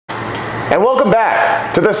And welcome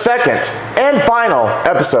back to the second and final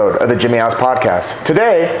episode of the Jimmy House podcast.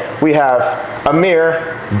 Today we have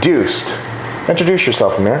Amir Deuced. Introduce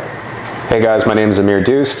yourself, Amir. Hey guys, my name is Amir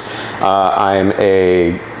Deuced.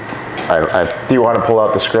 Do you want to pull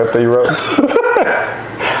out the script that you wrote?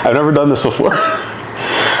 I've never done this before.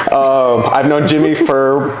 I've known Jimmy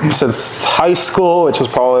since high school, which was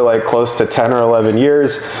probably like close to 10 or 11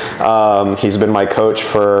 years. He's been my coach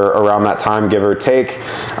for around that time, give or take.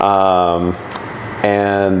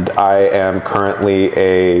 And I am currently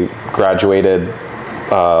a graduated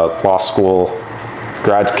law school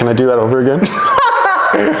grad. Can I do that over again?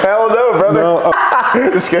 Hell no, brother. No.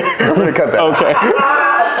 Just kidding. We're going to cut that. Okay.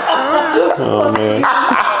 Oh, man.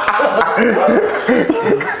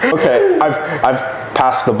 Okay, I've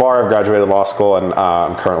passed the bar. I've graduated law school, and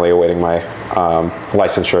I'm currently awaiting my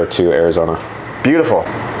licensure to Arizona. Beautiful.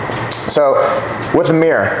 So, with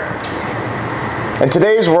Amir, in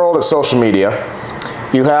today's world of social media,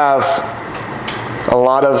 you have a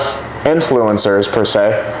lot of influencers, per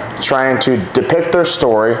se, trying to depict their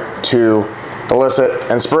story to elicit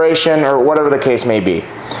inspiration or whatever the case may be.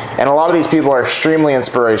 And a lot of these people are extremely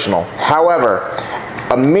inspirational. However,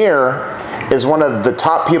 Amir is one of the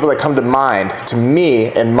top people that come to mind to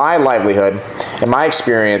me in my livelihood, in my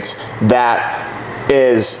experience, that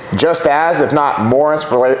is just as, if not more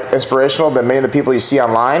inspirational than many of the people you see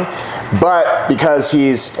online. But because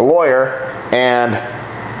he's a lawyer and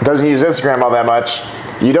doesn't use Instagram all that much,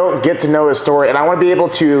 you don't get to know his story. And I want to be able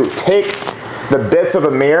to take the bits of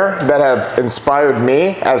Amir that have inspired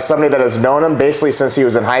me as somebody that has known him basically since he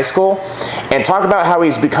was in high school, and talk about how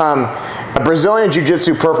he's become a Brazilian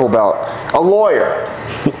Jiu-Jitsu purple belt, a lawyer,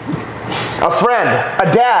 a friend, a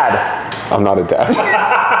dad. I'm not a dad.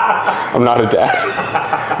 I'm not a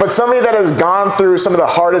dad. But somebody that has gone through some of the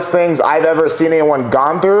hardest things I've ever seen anyone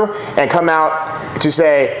gone through and come out to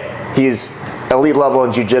say he's elite level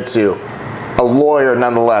in Jiu-Jitsu, a lawyer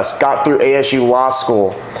nonetheless, got through ASU law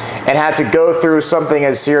school, and had to go through something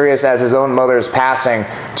as serious as his own mother's passing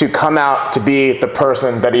to come out to be the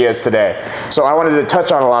person that he is today. So I wanted to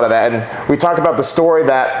touch on a lot of that, and we talk about the story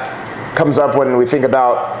that comes up when we think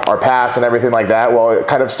about our past and everything like that. Well, it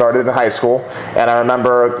kind of started in high school, and I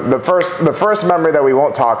remember the first memory that we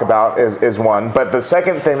won't talk about is one, but the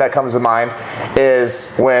second thing that comes to mind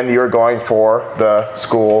is when you were going for the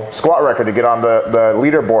school squat record to get on the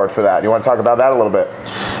leaderboard for that. You want to talk about that a little bit?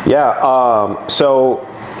 Yeah,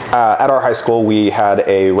 at our high school, we had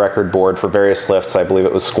a record board for various lifts. I believe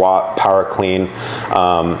it was squat, power clean,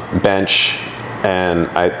 bench, and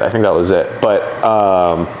I think that was it. But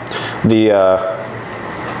the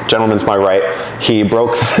gentleman to my right, he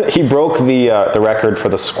broke the record for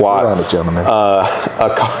the squat. You're not a gentleman.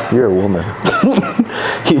 You're a woman.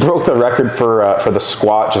 He broke the record for the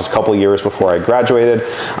squat just a couple years before I graduated.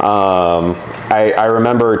 I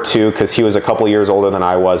remember too, because he was a couple years older than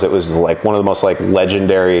I was. It was like one of the most like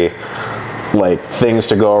legendary things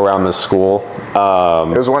to go around the school.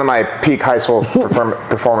 It was one of my peak high school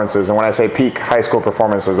performances, and when I say peak high school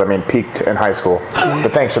performances, I mean peaked in high school.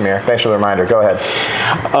 But thanks, Amir. Thanks for the reminder. Go ahead.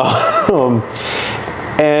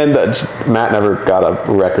 And Matt never got a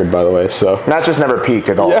record, by the way. So not just never peaked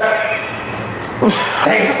at all. Yeah.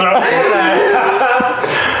 Thanks for throwing that.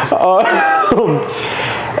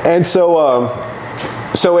 And so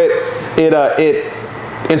it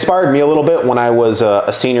inspired me a little bit when I was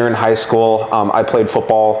a senior in high school. I played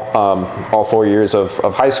football all 4 years of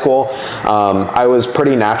high school. I was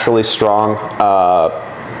pretty naturally strong,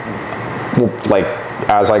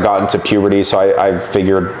 as I got into puberty, so I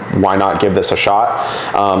figured why not give this a shot.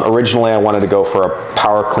 Originally I wanted to go for a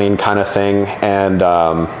power clean kind of thing, and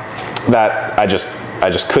that I just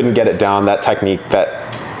couldn't get it down. That technique that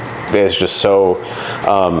is just so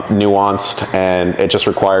nuanced, and it just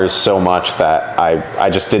requires so much that I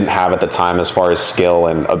just didn't have at the time as far as skill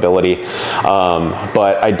and ability.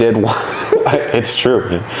 But I did, it's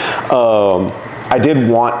true. I did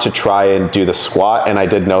want to try and do the squat, and I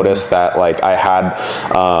did notice that I had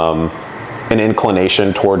an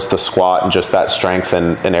inclination towards the squat and just that strength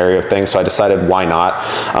and an area of things. So I decided, why not?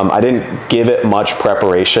 I didn't give it much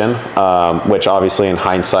preparation, which obviously in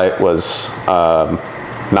hindsight was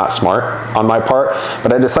not smart on my part,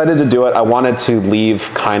 but I decided to do it. I wanted to leave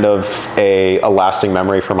kind of a lasting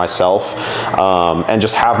memory for myself, and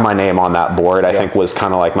just have my name on that board. I think was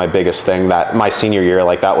kind of like my biggest thing that my senior year,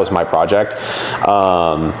 that was my project.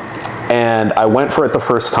 And I went for it the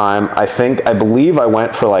first time. I believe I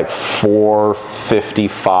went for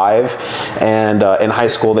 455. And in high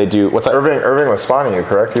school they do, what's that? Irving was spawning you,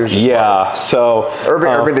 correct? He was just yeah, so.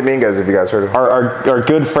 Irving Dominguez, if you guys heard of him. Our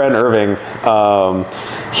good friend Irving,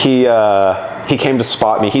 he he came to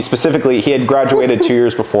spot me. He had graduated 2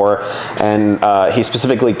 years before, and he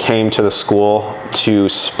specifically came to the school to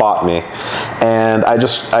spot me. And I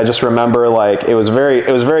just remember, like, it was a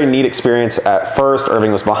very neat experience. At first,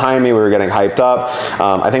 Irving was behind me. We were getting hyped up.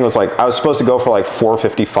 I think it was like, I was supposed to go for like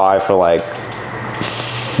 4:55 for like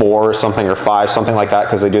 4 or something, or 5, something like that,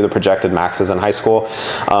 because they do the projected maxes in high school.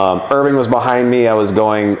 Irving was behind me. I was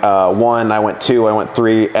going 1, I went 2, I went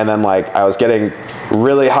 3, and then like I was getting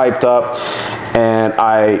really hyped up, and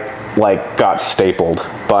I like got stapled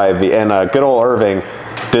by good old Irving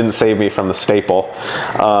didn't save me from the staple.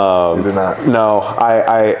 You did not. No,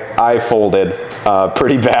 I folded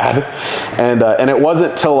pretty bad, and it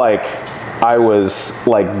wasn't till like I was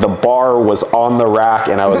like, the bar was on the rack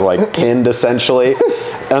and I was like pinned essentially,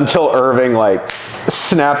 until Irving like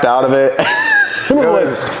snapped out of it. You know,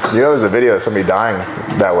 there's a video of somebody dying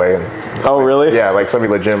that way. Oh, really? Yeah, like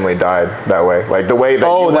somebody legitimately died that way. Like the way that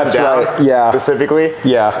you went down, right. Yeah. Specifically.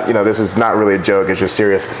 Yeah. You know, this is not really a joke, it's just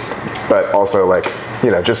serious. But also, like,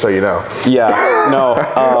 you know, just so you know. Yeah, no.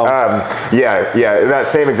 Yeah, that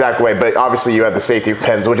same exact way. But obviously you have the safety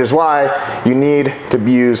pins, which is why you need to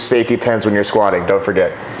use safety pins when you're squatting. Don't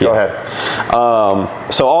forget. Go ahead.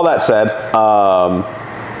 So all that said,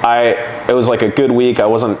 it was like a good week. I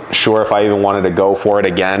wasn't sure if I even wanted to go for it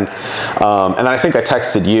again. And I think I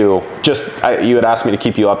texted you, you had asked me to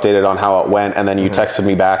keep you updated on how it went, and then you texted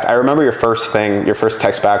me back. I remember your first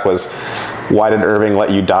text back was, "Why did Irving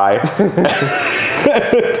let you die?"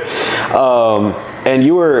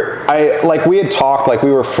 And we had talked, like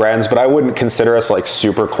we were friends, but I wouldn't consider us like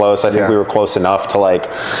super close. I think we were close enough to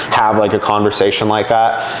like have like a conversation like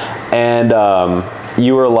that. And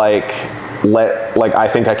you were like, I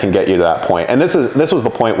think I can get you to that point. And this was the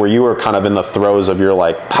point where you were kind of in the throes of your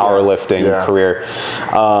like powerlifting career.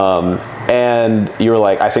 And you were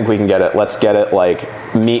like, I think we can get it. Let's get it. Like,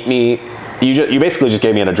 meet me. You basically just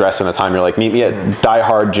gave me an address and a time. You're like, meet me at Die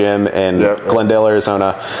Hard Gym in Glendale,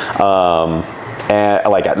 Arizona. And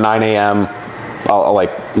like at 9 a.m.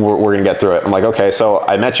 we're gonna get through it. I'm like, okay. So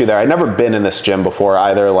I met you there. I'd never been in this gym before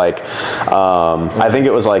either. Like, I think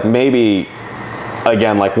it was like maybe,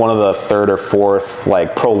 again, like one of the 3rd or 4th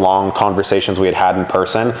like prolonged conversations we had in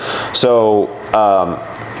person. So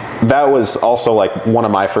that was also like one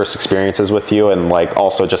of my first experiences with you, and like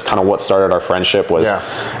also just kind of what started our friendship was,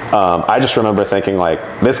 I just remember thinking like,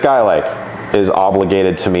 this guy like is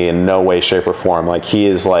obligated to me in no way, shape, or form. Like he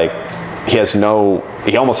almost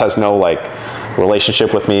has no like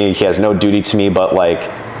relationship with me. He has no duty to me, but like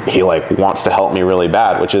he like wants to help me really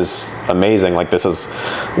bad, which is amazing. Like this is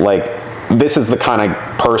the kind of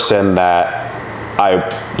person that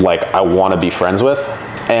I want to be friends with.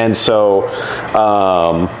 And so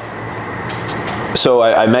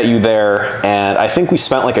I met you there, and I think we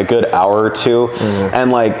spent like a good hour or two.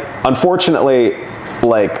 And like, unfortunately,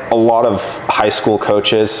 like a lot of high school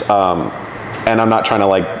coaches, and I'm not trying to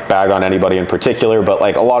like bag on anybody in particular, but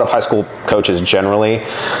like a lot of high school coaches generally,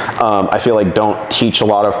 I feel like don't teach a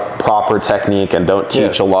lot of proper technique and don't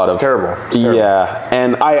teach a lot of... It's terrible. Yeah,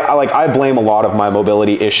 and I blame a lot of my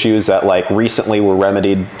mobility issues that like recently were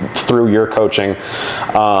remedied through your coaching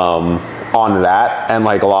on that, and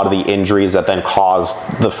like a lot of the injuries that then caused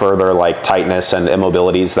the further like tightness and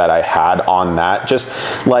immobilities that I had on that. Just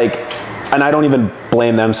like, and I don't even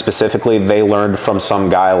blame them specifically. They learned from some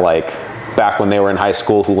guy like back when they were in high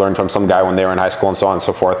school, who learned from some guy when they were in high school, and so on and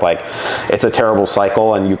so forth. Like, it's a terrible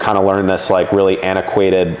cycle, and you kind of learn this like really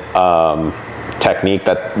antiquated technique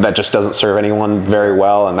that just doesn't serve anyone very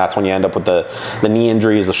well, and that's when you end up with the knee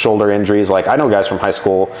injuries, the shoulder injuries. Like, I know guys from high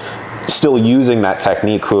school still using that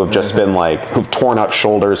technique who have just been like, who've torn up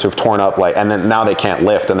shoulders, who've torn up like, and then now they can't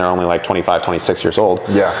lift, and they're only like 25, 26 years old.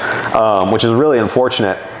 Which is really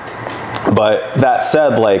unfortunate. But that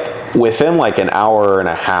said, like within like an hour and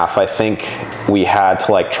a half, I think we had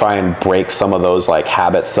to like try and break some of those like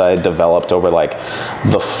habits that I developed over like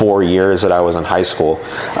the 4 years that I was in high school.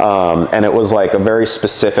 And it was like a very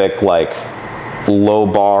specific like low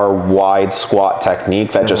bar wide squat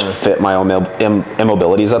technique that just fit my own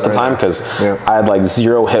immobilities at the time, because I had like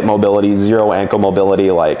zero hip mobility, zero ankle mobility.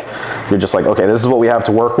 Like, you're just like, okay, this is what we have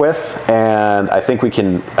to work with, and I think we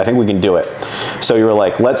can do it. So you were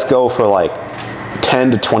like, let's go for like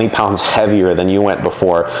 10 to 20 pounds heavier than you went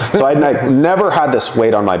before. So I'd never had this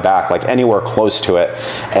weight on my back, like anywhere close to it.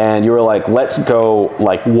 And you were like, let's go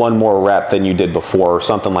like one more rep than you did before, or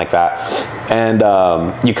something like that. And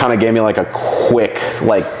you kind of gave me like a quick,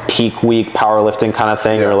 like peak week powerlifting kind of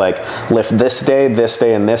thing. You're like, lift this day, and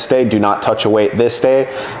this day. Do not touch a weight this day.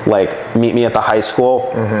 Like, meet me at the high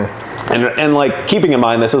school. And like, keeping in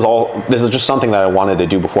mind, this is just something that I wanted to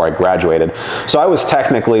do before I graduated. So I was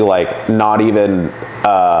technically like not even,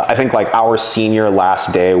 I think like our senior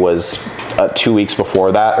last day was 2 weeks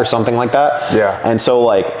before that or something like that. Yeah. And so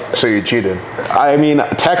like. So you cheated. I mean,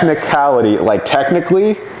 technically,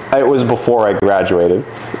 it was before I graduated.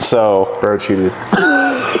 So. Bro cheated.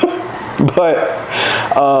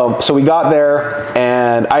 But, so we got there,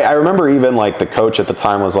 and I remember even like the coach at the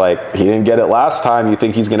time was like, he didn't get it last time, you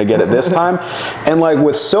think he's gonna get it this time? And like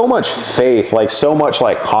with so much faith, like so much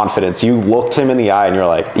like confidence, you looked him in the eye and you're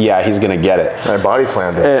like, yeah, he's gonna get it. I body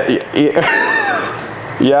slammed it.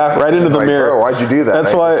 Yeah, right into the like, mirror. Bro, why'd you do that?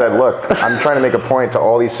 That's and I why just said, look, I'm trying to make a point to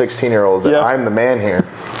all these 16-year-olds that I'm the man here.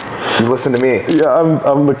 You listen to me. Yeah,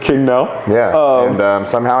 I'm the king now. Yeah, and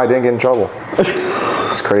somehow I didn't get in trouble.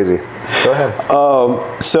 It's crazy. Go ahead.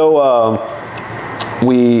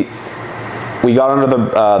 We got under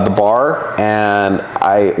the bar, and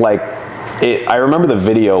I remember the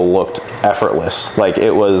video looked effortless. Like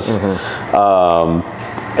it was,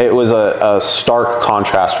 it was a stark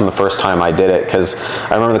contrast from the first time I did it, because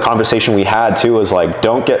I remember the conversation we had too was like,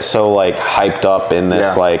 don't get so like hyped up in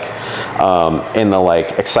this like in the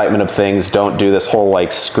like excitement of things. Don't do this whole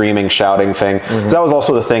like screaming, shouting thing. So that was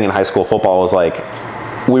also the thing in high school football, was like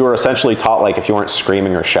we were essentially taught like if you weren't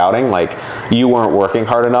screaming or shouting, like you weren't working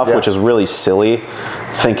hard enough, which is really silly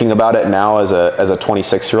thinking about it now as a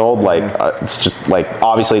 26-year-old. Like it's just like,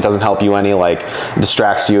 obviously it doesn't help you any, like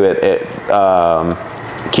distracts you. It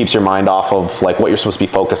keeps your mind off of like what you're supposed to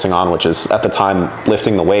be focusing on, which is at the time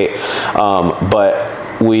lifting the weight.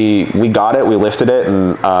 But we got it, we lifted it,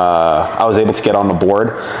 and I was able to get on the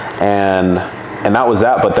board, and that was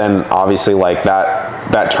that. But then obviously like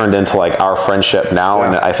that turned into like our friendship now,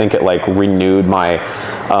 and I think it like renewed my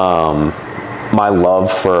my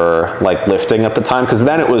love for like lifting at the time, because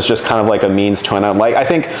then it was just kind of like a means to an end. Like I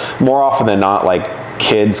think more often than not, like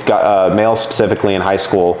kids, males specifically in high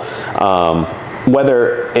school,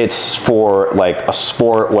 whether it's for like a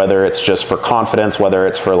sport, whether it's just for confidence, whether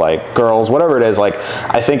it's for like girls, whatever it is, like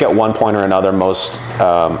I think at one point or another, most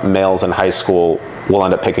males in high school will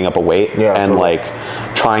end up picking up a weight and like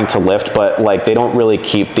trying to lift, but like they don't really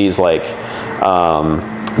keep these like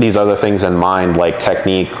these other things in mind, like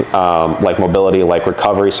technique, like mobility, like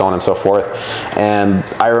recovery, so on and so forth. And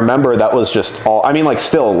I remember that was just all, I mean, like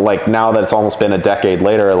still, like now that it's almost been a decade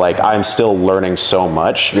later, like I'm still learning so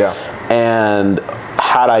much. And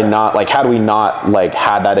had we not like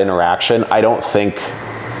had that interaction, I don't think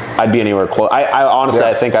I'd be anywhere close. I honestly,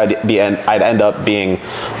 I think I'd end up being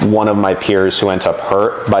one of my peers who ended up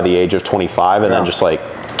hurt by the age of 25 and then just like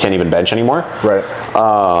can't even bench anymore.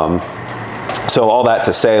 So all that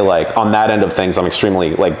to say, like on that end of things, I'm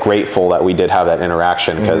extremely like grateful that we did have that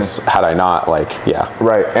interaction, because had I not, like,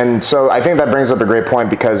 And so I think that brings up a great point,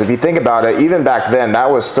 because if you think about it, even back then, that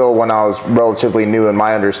was still when I was relatively new in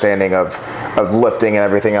my understanding of lifting and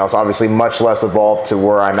everything else. Obviously much less evolved to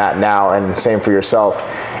where I'm at now, and same for yourself.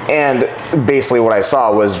 And basically what I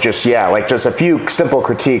saw was just, like just a few simple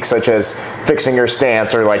critiques, such as fixing your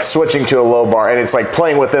stance or like switching to a low bar. And it's like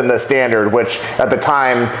playing within the standard, which at the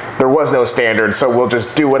time there was no standard. So we'll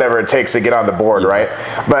just do whatever it takes to get on the board, right?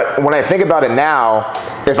 But when I think about it now,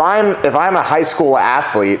 if I'm a high school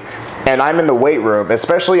athlete and I'm in the weight room,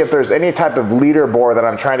 especially if there's any type of leaderboard that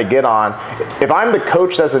I'm trying to get on, if I'm the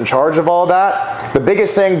coach that's in charge of all that, the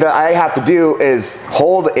biggest thing that I have to do is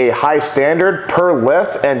hold a high standard per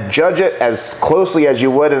lift and judge it as closely as you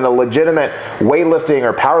would in a legitimate weightlifting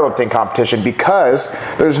or powerlifting competition, because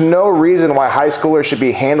there's no reason why high schoolers should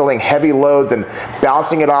be handling heavy loads and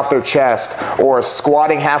bouncing it off their chest, or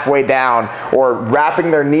squatting halfway down, or wrapping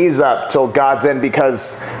their knees up till God's end,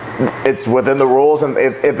 because it's within the rules. And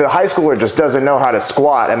if the high schooler just doesn't know how to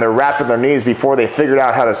squat and they're wrapping their knees before they figured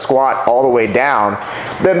out how to squat all the way down,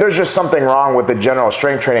 then there's just something wrong with the general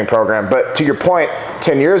strength training program. But to your point,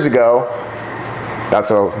 10 years ago, that's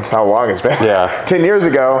how long it's been. 10 years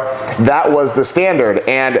ago, that was the standard.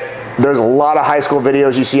 And there's a lot of high school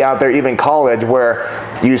videos you see out there, even college, where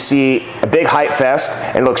you see a big hype fest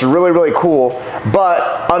and it looks really, really cool,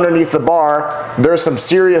 but underneath the bar, there's some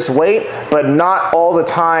serious weight, but not all the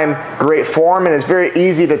time great form. And it's very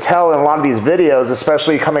easy to tell in a lot of these videos,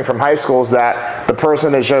 especially coming from high schools, that the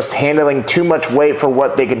person is just handling too much weight for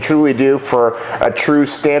what they can truly do for a true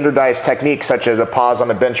standardized technique, such as a pause on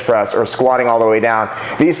the bench press or squatting all the way down.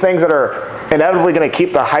 These things that are inevitably going to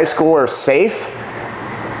keep the high schooler safe,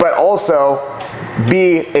 but also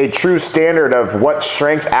be a true standard of what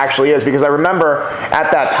strength actually is. Because I remember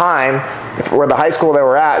at that time, where the high school they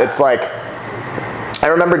were at, it's like, I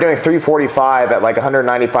remember doing 345 at like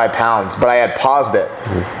 195 pounds, but I had paused it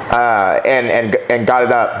and got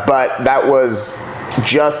it up. But that was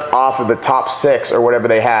just off of the top 6 or whatever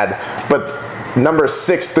they had. But numbers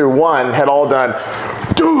 6 through 1 had all done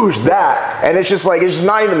that, and it's just like, it's just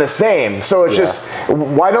not even the same. So it's just,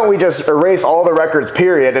 why don't we just erase all the records,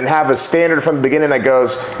 period, and have a standard from the beginning that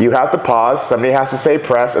goes, you have to pause, somebody has to say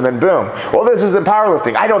press, and then boom. Well, this isn't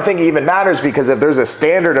powerlifting. I don't think it even matters, because if there's a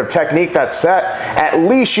standard of technique that's set, at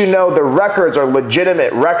least you know the records are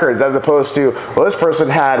legitimate records, as opposed to, well, this person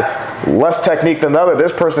had less technique than the other,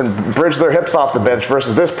 this person bridged their hips off the bench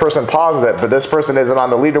versus this person paused it, but this person isn't on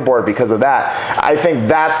the leaderboard because of that. I think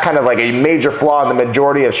that's kind of like a major flaw in the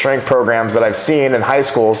majority of strength programs that I've seen in high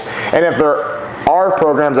schools. And if there are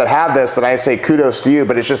programs that have this, then I say kudos to you,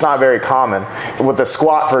 but it's just not very common. With the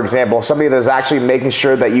squat, for example, somebody that's actually making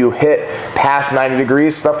sure that you hit past 90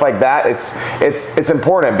 degrees, stuff like that, it's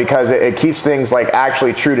important, because it keeps things like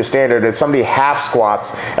actually true to standard. If somebody half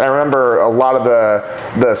squats, and I remember a lot of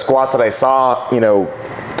the squats that I saw, you know,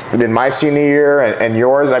 in my senior year and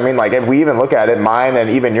yours, I mean, like, if we even look at it, mine and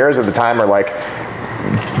even yours at the time are like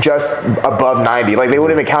just above 90. Like, they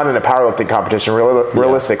wouldn't even count in a powerlifting competition,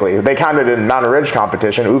 realistically. They counted in Mountain Ridge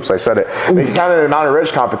competition. Oops, I said it. They counted in a Mountain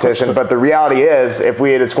Ridge competition, but the reality is, if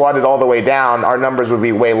we had squatted all the way down, our numbers would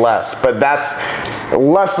be way less. But that's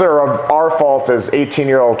lesser of our faults as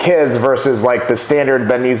 18-year-old kids versus like the standard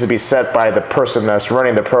that needs to be set by the person that's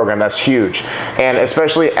running the program. That's huge. And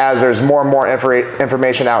especially as there's more and more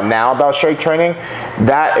information out now about strength training,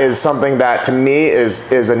 that is something that to me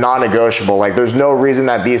is a non-negotiable. Like, there's no reason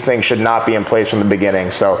that these things should not be in place from the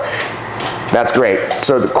beginning. So that's great.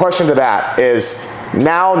 So the question to that is,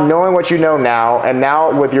 now knowing what you know now, and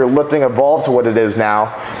now with your lifting evolved to what it is now,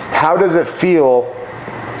 how does it feel,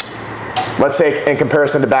 let's say in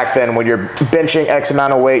comparison to back then, when you're benching X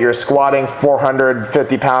amount of weight, you're squatting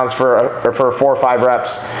 450 pounds for 4 or 5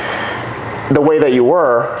 reps, the way that you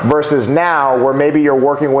were, versus now where maybe your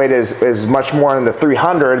working weight is much more in the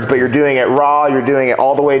 300s, but you're doing it raw, you're doing it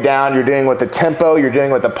all the way down, you're doing it with the tempo, you're doing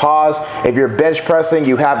it with the pause. If you're bench pressing,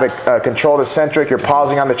 you have a controlled eccentric, you're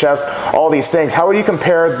pausing on the chest, all these things. How would you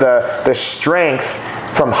compare the strength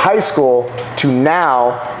from high school to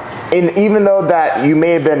now? And even though that you may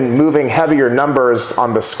have been moving heavier numbers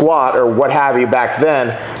on the squat or what have you back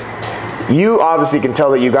then, you obviously can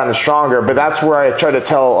tell that you've gotten stronger, but that's where I try to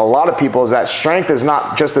tell a lot of people, is that strength is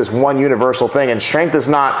not just this one universal thing, and strength is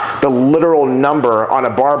not the literal number on a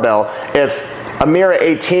barbell. If Amir at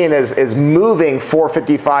 18 is moving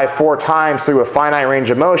 455 4 times through a finite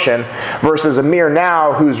range of motion, versus Amir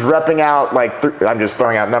now who's repping out like, I'm just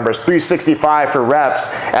throwing out numbers, 365 for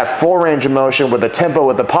reps at full range of motion with the tempo,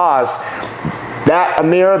 with the pause, that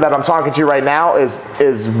Amir that I'm talking to right now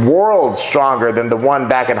is worlds stronger than the one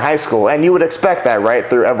back in high school. And you would expect that, right,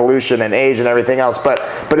 through evolution and age and everything else. But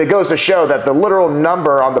it goes to show that the literal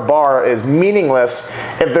number on the bar is meaningless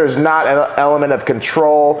if there's not an element of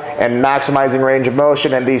control and maximizing range of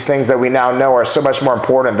motion, and these things that we now know are so much more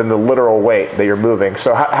important than the literal weight that you're moving.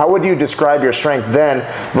 So how would you describe your strength then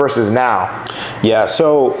versus now? Yeah,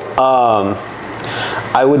 so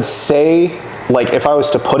I would say, like, if I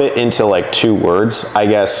was to put it into like 2 words, I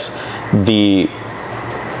guess the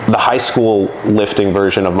high school lifting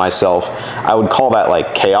version of myself, I would call that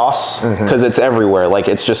like chaos, because it's everywhere. Like,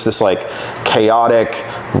 it's just this like chaotic,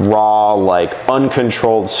 raw, like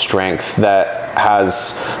uncontrolled strength that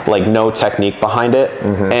has like no technique behind it.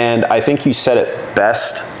 And I think you said it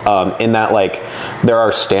best, in that like there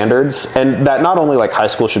are standards, and that not only like high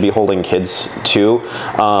school should be holding kids to,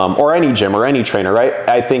 or any gym or any trainer, right?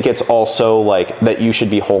 I think it's also like that you should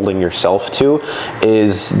be holding yourself to,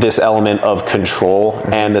 is this element of control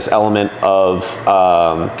and this element of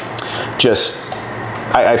just,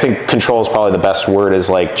 I think control is probably the best word, is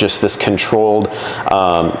like just this controlled,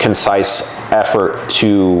 concise effort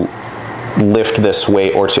to lift this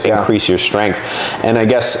weight or to increase your strength. And I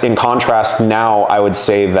guess in contrast now, I would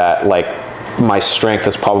say that like my strength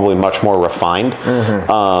is probably much more refined,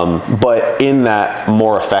 but in that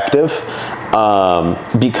more effective,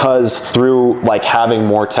 because through like having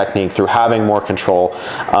more technique, through having more control,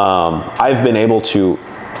 I've been able to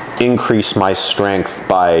increase my strength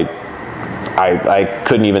by, I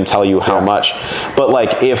couldn't even tell you how much, but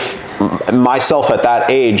like if myself at that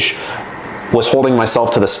age was holding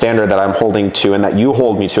myself to the standard that I'm holding to and that you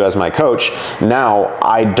hold me to as my coach, now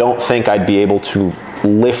I don't think I'd be able to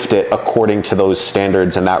lift it according to those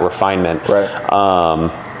standards and that refinement. Right.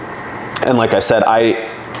 And like I said,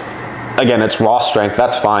 again, it's raw strength,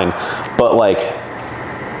 that's fine, but like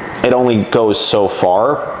it only goes so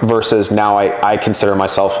far, versus now I consider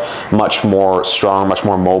myself much more strong, much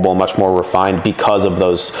more mobile, much more refined because of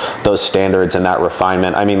those standards and that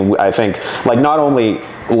refinement. I mean, I think like not only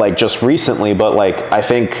like just recently, but like I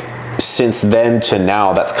think since then to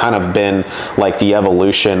now, that's kind of been like the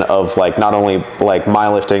evolution of like not only like my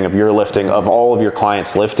lifting, of your lifting, of all of your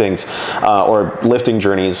clients' liftings or lifting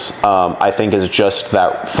journeys. I think is just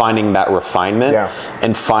that finding that refinement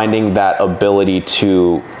and finding that ability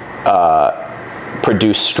to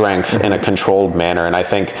produce strength in a controlled manner. And I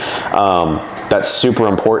think that's super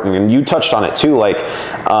important. And you touched on it too, like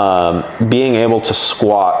being able to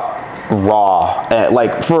squat raw,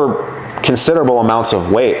 like for considerable amounts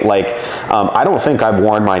of weight. Like I don't think I've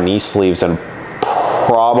worn my knee sleeves in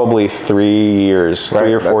probably 3 years,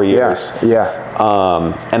 3 or 4 years.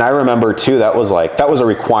 And I remember too, that was a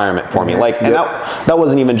requirement for me. Like, and that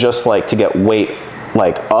wasn't even just like to get weight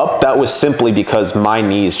like up. That was simply because my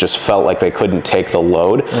knees just felt like they couldn't take the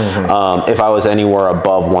load if I was anywhere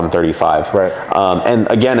above 135. And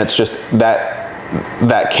again, it's just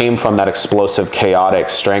that came from that explosive, chaotic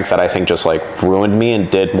strength that I think just like ruined me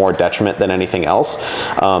and did more detriment than anything else.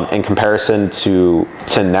 In comparison to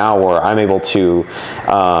now, where I'm able to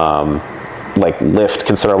like lift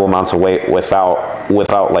considerable amounts of weight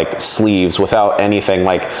without like sleeves, without anything.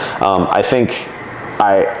 Like I think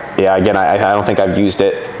I don't think I've used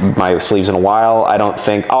my sleeves in a while. I don't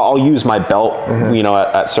think I'll use my belt, you know,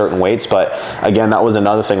 at certain weights. But again, that was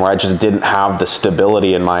another thing where I just didn't have the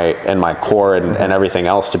stability in my core and everything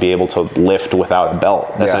else to be able to lift without a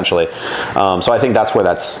belt, essentially. So I think that's where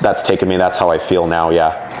that's taken me. That's how I feel now.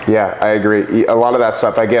 Yeah, I agree. A lot of that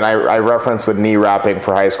stuff. Again, I reference the knee wrapping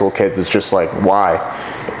for high school kids. It's just like, why?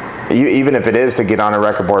 Even if it is to get on a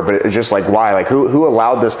record board, but it's just like, why? Like, who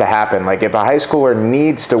allowed this to happen? Like, if a high schooler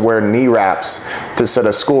needs to wear knee wraps to set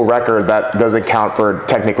a school record, that doesn't count for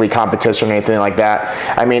technically competition or anything like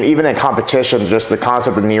that. I mean, even in competitions, just the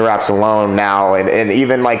concept of knee wraps alone now, and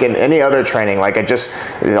even like in any other training, like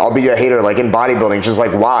I'll be a hater, like in bodybuilding, just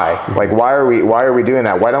like, why? Like, why are we doing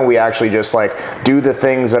that? Why don't we actually just like do the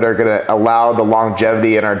things that are gonna allow the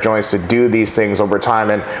longevity in our joints to do these things over time?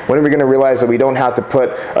 And when are we gonna realize that we don't have to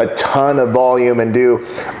put a ton of volume and do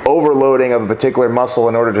overloading of a particular muscle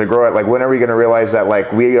in order to grow it? Like, when are we going to realize that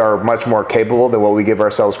like we are much more capable than what we give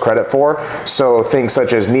ourselves credit for? So things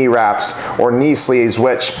such as knee wraps or knee sleeves,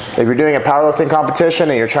 which if you're doing a powerlifting competition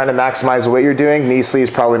and you're trying to maximize the weight you're doing, knee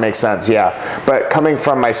sleeves probably make sense, but coming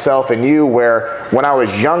from myself and you, where when I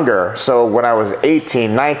was younger, so when I was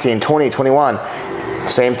 18, 19, 20, 21,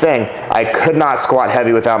 same thing. I could not squat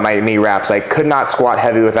heavy without my knee wraps. I could not squat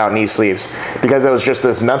heavy without knee sleeves, because it was just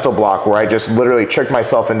this mental block where I just literally tricked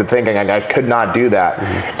myself into thinking I could not do that.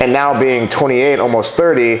 And now being 28, almost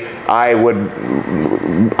 30, I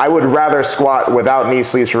would rather squat without knee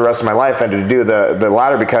sleeves for the rest of my life than to do the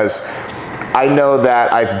latter, because I know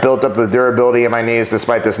that I've built up the durability in my knees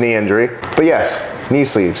despite this knee injury. But yes, knee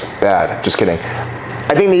sleeves, bad. Just kidding.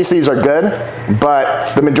 I think knee sleeves are good,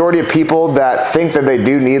 but the majority of people that think that they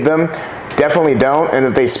do need them definitely don't. And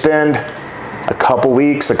if they spend a couple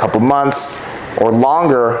weeks, a couple months, or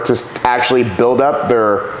longer to actually build up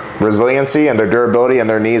their resiliency and their durability in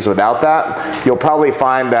their knees without that, you'll probably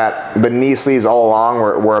find that the knee sleeves all along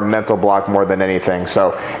were a mental block more than anything.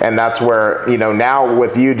 So, and that's where, you know, now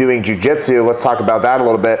with you doing jiu-jitsu, let's talk about that a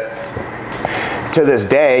little bit. To this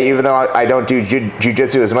day, even though I don't do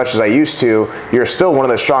jiu-jitsu as much as I used to, you're still one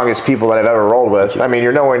of the strongest people that I've ever rolled with. I mean,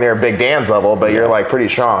 you're nowhere near Big Dan's level, but you're like pretty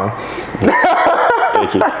strong.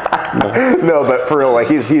 Thank you. No, but for real, like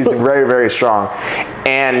he's very, very strong.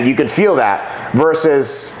 And you can feel that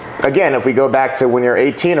versus, again, if we go back to when you're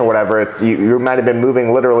 18 or whatever, you might have been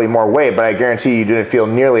moving literally more weight, but I guarantee you didn't feel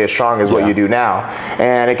nearly as strong as what you do now.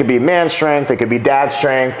 And it could be man strength, it could be dad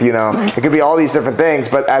strength, you know, it could be all these different things,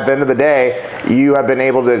 but at the end of the day, you have been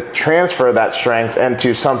able to transfer that strength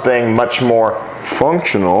into something much more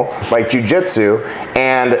functional, like jiu-jitsu,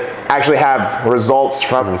 and actually have results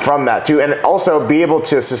from that too, and also be able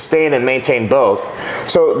to sustain and maintain both.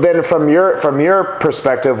 So then from your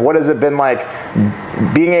perspective, what has it been like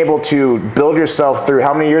being able to build yourself through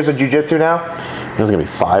how many years of jiu-jitsu now? It's gonna be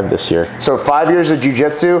 5 this year. So 5 years of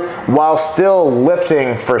jiu-jitsu while still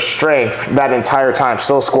lifting for strength that entire time,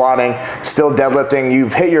 still squatting, still deadlifting.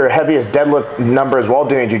 You've hit your heaviest deadlift numbers while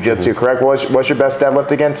doing jiu-jitsu, correct? What's your best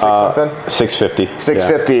deadlift again? 6 something? 650.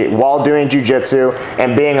 650 while doing jiu-jitsu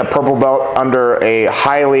and being a pro purple belt under a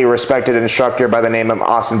highly respected instructor by the name of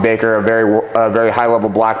Austin Baker, a very high-level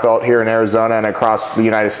black belt here in Arizona and across the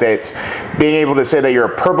United States. Being able to say that you're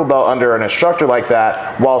a purple belt under an instructor like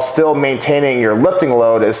that while still maintaining your lifting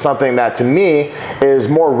load is something that, to me, is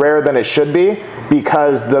more rare than it should be,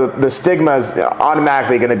 because the stigma is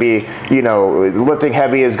automatically going to be, you know, lifting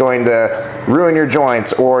heavy is going to ruin your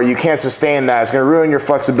joints, or you can't sustain that, it's going to ruin your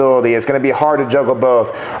flexibility, it's going to be hard to juggle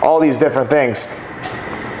both, all these different things.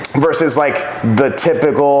 Versus like the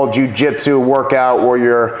typical jiu-jitsu workout where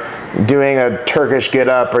you're doing a Turkish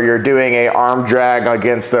get-up or you're doing a arm drag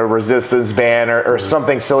against a resistance band or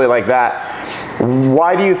something silly like that.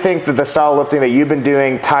 Why do you think that the style of lifting that you've been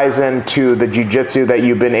doing ties into the jiu-jitsu that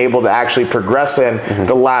you've been able to actually progress in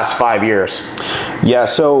the last 5 years? Yeah,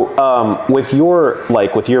 so with your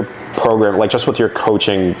program, like just with your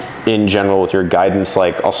coaching in general, with your guidance,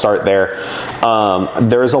 like I'll start there.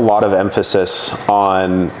 There's a lot of emphasis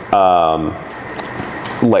on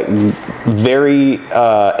like very,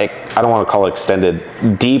 I don't want to call it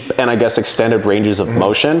extended, deep and I guess extended ranges of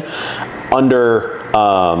motion under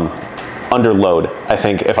load, I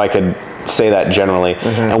think, if I could say that generally.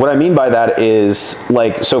 And what I mean by that is,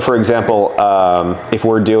 like, so for example, if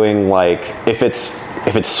we're doing like, if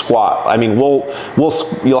it's squat, I mean,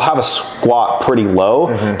 you'll have a squat pretty low,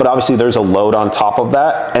 but obviously there's a load on top of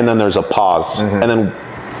that, and then there's a pause, and then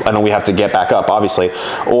we have to get back up, obviously.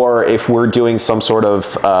 Or if we're doing some sort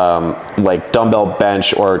of like dumbbell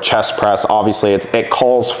bench or chest press, obviously it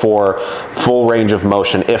calls for full range of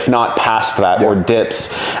motion, if not past that, or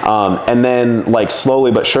dips. And then like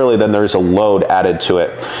slowly but surely, then there's a load added to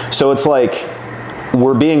it. So it's like,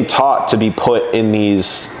 we're being taught to be put in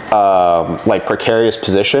these like precarious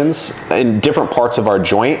positions in different parts of our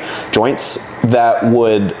joints that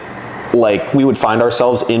would, like, we would find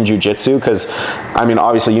ourselves in jiu-jitsu, because I mean,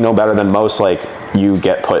 obviously, you know better than most, like, you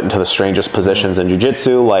get put into the strangest positions in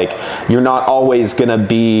jiu-jitsu. Like, you're not always gonna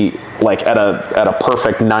be like at a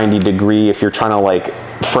perfect 90 degree if you're trying to like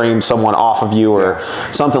frame someone off of you or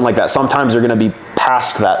something like that. Sometimes you're gonna be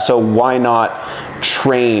past that. So why not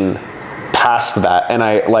train past that? And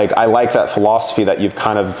I like that philosophy that you've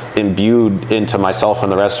kind of imbued into myself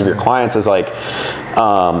and the rest of your clients, is like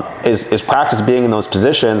is practice being in those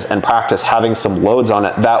positions and practice having some loads on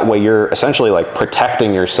it. That way you're essentially like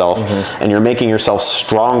protecting yourself, and you're making yourself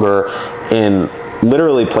stronger in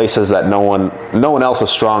literally places that no one else is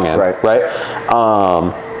strong in, right?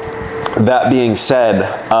 That being said,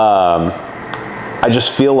 I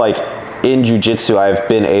just feel like in jiu-jitsu I've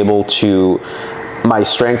been able to, my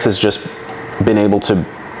strength has just been able to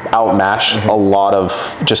outmatch a lot of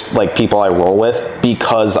just like people I roll with,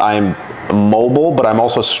 because I'm mobile, but I'm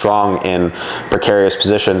also strong in precarious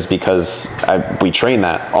positions, because we train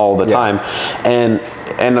that all the time. And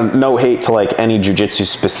no hate to like any jiu-jitsu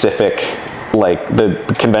specific, like the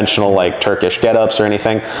conventional like Turkish get-ups or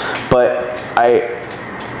anything, but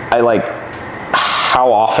I like,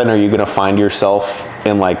 how often are you going to find yourself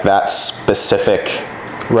in like that specific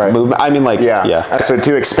movement? I mean, like, So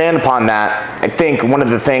to expand upon that, I think one of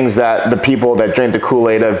the things that the people that drink the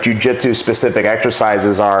Kool-Aid of jiu-jitsu specific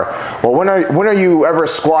exercises are, well, when are you ever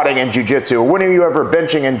squatting in jiu-jitsu? When are you ever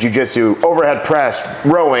benching in jiu-jitsu? Overhead press,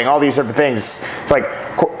 rowing, all these different things. It's like,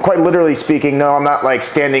 quite literally speaking, no, I'm not like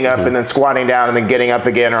standing up and then squatting down and then getting up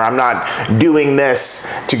again, or I'm not doing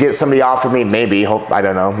this to get somebody off of me. Maybe, I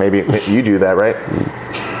don't know, maybe you do that, right?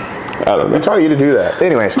 I don't know. I tell you to do that.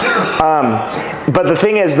 Anyways, but the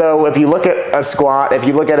thing is, though, if you look at a squat, if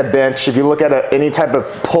you look at a bench, if you look at any type of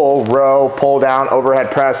pull, row, pull down, overhead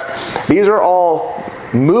press, these are all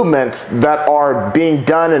movements that are being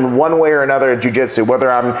done in one way or another in jiu-jitsu,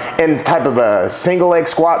 whether I'm in type of a single leg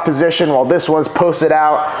squat position while this one's posted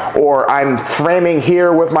out, or I'm framing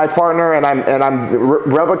here with my partner and I'm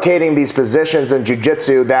replicating these positions in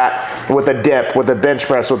jiu-jitsu that with a dip, with a bench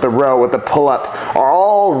press, with the row, with the pull-up are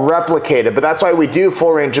all replicated. But that's why we do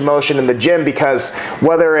full range of motion in the gym, because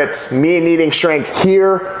whether it's me needing strength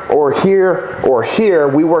here or here or here,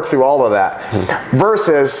 we work through all of that.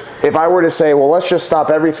 Versus if I were to say, well, let's just stop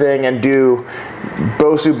everything and do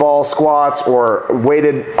Bosu ball squats or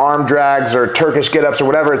weighted arm drags or Turkish get-ups or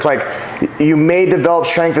whatever, it's like you may develop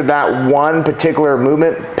strength in that one particular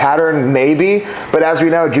movement pattern, maybe, but as we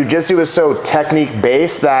know, jiu-jitsu is so technique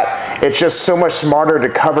based that it's just so much smarter to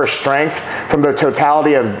cover strength from the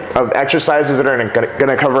totality of exercises that are going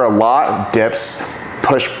to cover a lot: dips,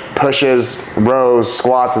 pushes, rows,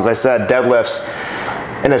 squats, as I said, deadlifts,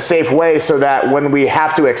 in a safe way, so that when we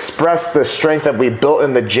have to express the strength that we built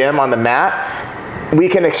in the gym on the mat, we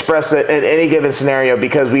can express it in any given scenario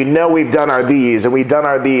because we know we've done our these and we've done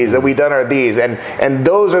our these and we've done our these, and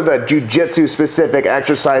those are the jiu-jitsu specific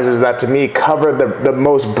exercises that to me cover the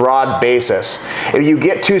most broad basis. If you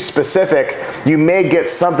get too specific, you may get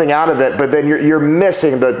something out of it, but then you're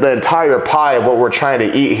missing the entire pie of what we're trying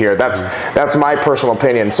to eat here. That's my personal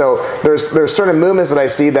opinion. So there's certain movements that I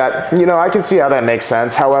see that, you know, I can see how that makes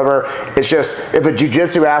sense. However, it's just if a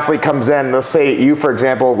jiu-jitsu athlete comes in, let's say you, for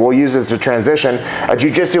example, we'll use this to transition, a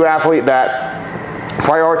jiu-jitsu athlete that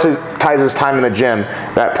prioritizes time in the gym,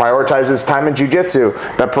 that prioritizes time in jiu-jitsu,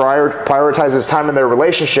 that prioritizes time in their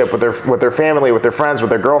relationship with their family, with their friends, with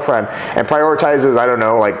their girlfriend, and prioritizes, I don't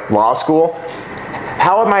know, like law school.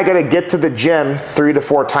 How am I going to get to the gym 3 to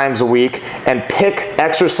 4 times a week and pick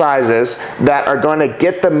exercises that are going to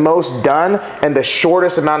get the most done in the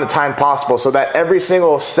shortest amount of time possible, so that every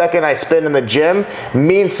single second I spend in the gym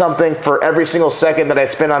means something for every single second that I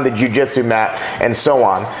spend on the jiu-jitsu mat, and so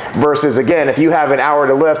on. Versus, again, if you have an hour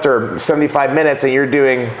to lift or 75 minutes and you're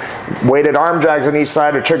doing weighted arm drags on each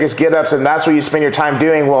side or Turkish get-ups, and that's what you spend your time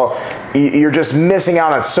doing, well, you're just missing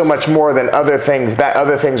out on so much more than other things that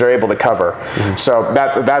other things are able to cover. Mm-hmm. So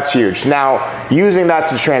that's huge. Now, using that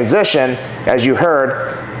to transition, as you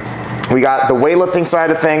heard, we got the weightlifting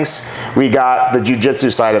side of things, we got the jiu-jitsu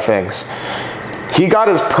side of things. He got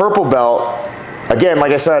his purple belt, again,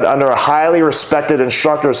 like I said, under a highly respected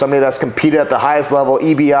instructor, somebody that's competed at the highest level,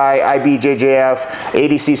 EBI, IBJJF,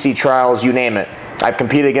 ADCC trials, you name it. I've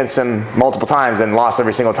competed against him multiple times and lost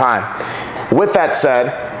every single time. With that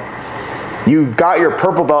said, you got your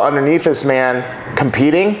purple belt underneath this man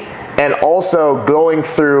competing and also going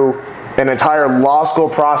through an entire law school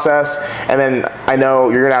process, and then I know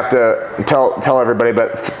you're gonna have to tell everybody,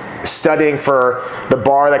 but studying for the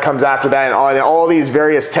bar that comes after that and all these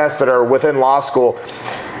various tests that are within law school.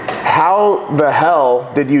 How the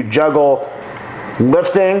hell did you juggle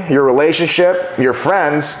lifting, your relationship, your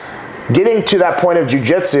friends, getting to that point of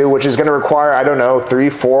jiu-jitsu, which is going to require, I don't know, 3,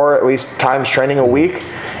 4 at least times training a week,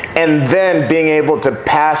 and then being able to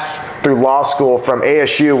pass through law school from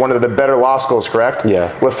ASU, one of the better law schools, correct?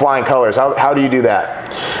 Yeah. With flying colors. How do you do that?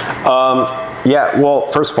 Yeah,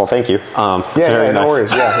 well, first of all, thank you. Yeah, no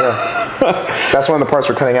worries. Yeah. That's one of the parts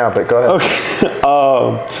we're cutting out, but go ahead. Okay.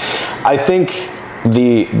 I think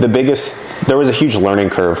the biggest, there was a huge learning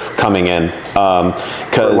curve coming in.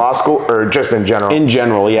 For law school or just in general? In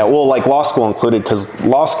general, yeah. Well, like law school included, because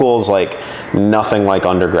law school is like nothing like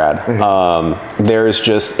undergrad. Mm-hmm. There's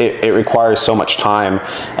just, it requires so much time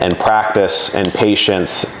and practice and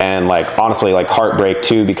patience and like honestly like heartbreak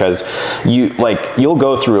too, because you'll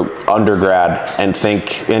go through undergrad and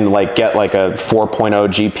think and like get like a 4.0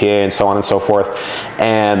 GPA and so on and so forth,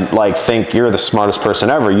 and like think you're the smartest person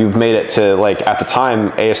ever. You've made it to, like, at the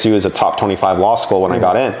time ASU is a top 25 law school when I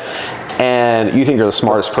got in, and you think you're the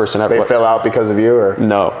smartest person ever. They fell out because of you, or?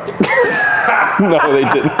 No. No, they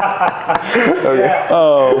didn't. Okay.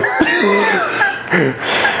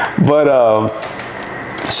 But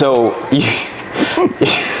so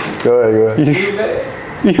go ahead.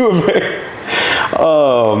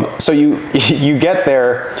 So you get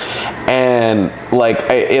there, and like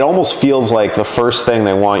it almost feels like the first thing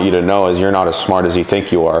they want you to know is you're not as smart as you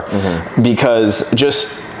think you are, because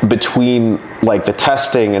just between like the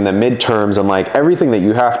testing and the midterms and like everything that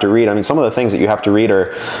you have to read, I mean, some of the things that you have to read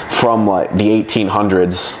are from like the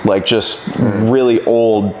 1800s, like just really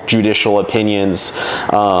old judicial opinions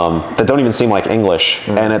that don't even seem like English,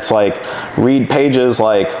 and it's like read pages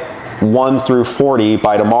like 1 through 40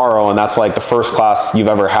 by tomorrow, and that's like the first class you've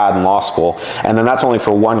ever had in law school, and then that's only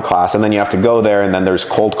for one class, and then you have to go there, and then there's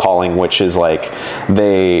cold calling, which is like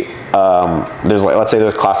there's like, let's say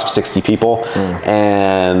there's a class of 60 people,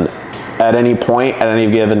 and at any point at any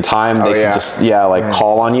given time they can just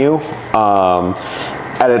call on you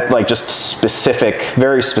at like just specific,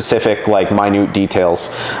 very specific, like minute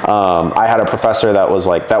details. I had a professor that was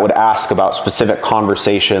like, that would ask about specific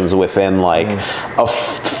conversations within like a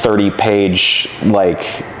 30-page like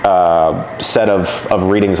set of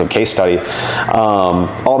readings of case study.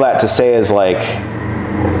 All that to say is like,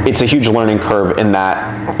 it's a huge learning curve in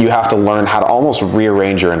that you have to learn how to almost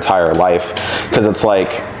rearrange your entire life, because it's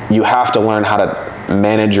like you have to learn how to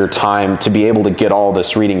manage your time to be able to get all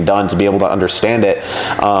this reading done, to be able to understand it,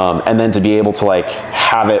 and then to be able to like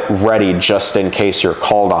have it ready just in case you're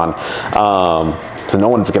called on. So no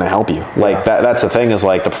one's going to help you. Like that's the thing, is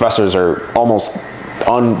like the professors are almost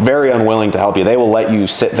very unwilling to help you. They will let you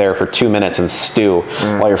sit there for 2 minutes and stew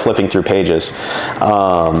while you're flipping through pages.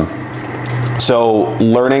 So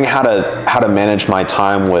learning how to manage my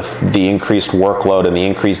time with the increased workload and the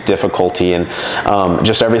increased difficulty and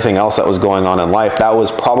just everything else that was going on in life, that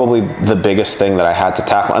was probably the biggest thing that I had to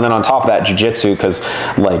tackle. And then on top of that, jiu-jitsu, because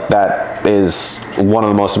like that is one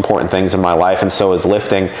of the most important things in my life, and so is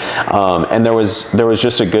lifting. And there was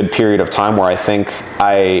just a good period of time where I think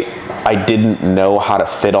I didn't know how to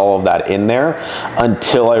fit all of that in there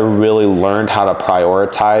until I really learned how to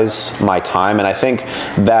prioritize my time. And I think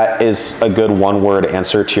that is a good one-word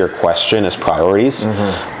answer to your question, is priorities.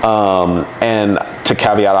 And to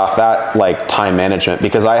caveat off that, like time management,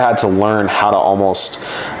 because I had to learn how to almost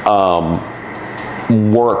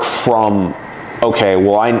work from, okay,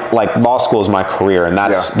 well, like law school is my career, and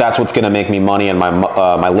that's what's going to make me money and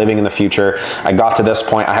my living in the future. I got to this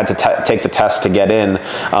point, I had to take the test to get in,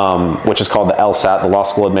 which is called the LSAT, the Law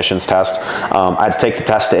School Admissions Test. I had to take the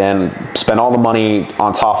test to in, spend all the money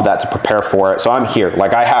on top of that to prepare for it. So I'm here.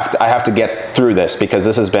 Like I have to get through this, because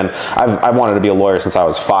this has been, I've wanted to be a lawyer since I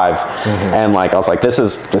was 5, and like I was like, this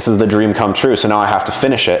is the dream come true. So now I have to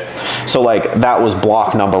finish it. So like that was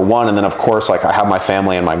block number 1, and then of course like I have my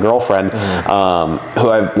family and my girlfriend. Who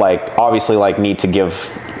I like obviously like need to give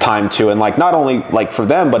time to, and like not only like for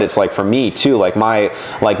them, but it's like for me too, like my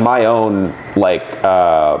own like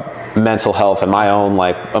mental health and my own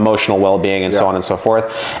like emotional well-being and so on and so forth.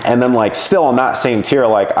 And then like still on that same tier,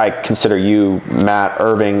 like I consider you, Matt,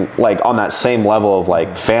 Irving, like on that same level of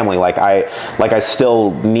like family. Like I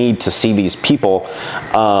still need to see these people.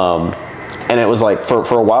 And it was like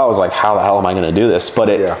for a while I was like, how the hell am I going to do this? But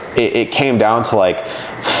it came down to like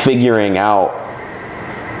figuring out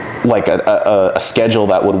like a schedule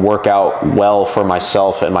that would work out well for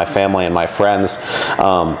myself and my family and my friends.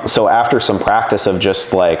 So after some practice of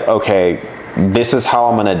just like, okay, this is how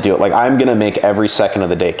I'm going to do it. Like I'm going to make every second of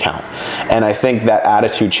the day count. And I think that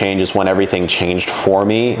attitude change is when everything changed for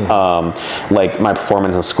me. Like my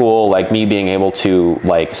performance in school, like me being able to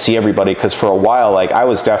like see everybody. Cause for a while, like I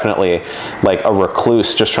was definitely like a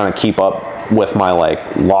recluse, just trying to keep up with my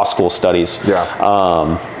like law school studies.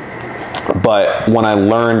 But when I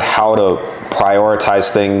learned how to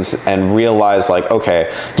prioritize things and realize like,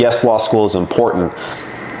 okay, yes, law school is important,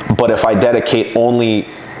 but if I dedicate only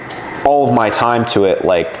all of my time to it,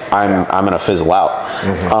 like I'm gonna fizzle out.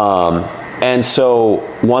 And so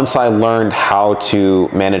once I learned how to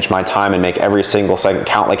manage my time and make every single second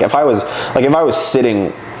count, like if I was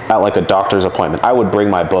sitting at like a doctor's appointment, I would bring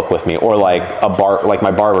my book with me, or like like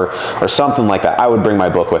my barber or something like that. I would bring my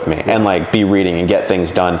book with me and like be reading and get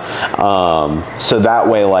things done. So that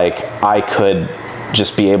way, like I could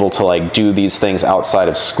just be able to like do these things outside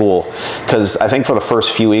of school. Because I think for the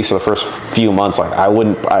first few weeks or the first few months, like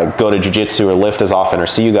I go to jiu-jitsu or lift as often or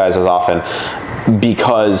see you guys as often,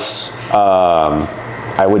 because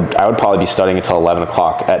I would probably be studying until 11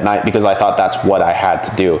 o'clock at night, because I thought that's what I had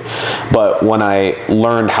to do. But when I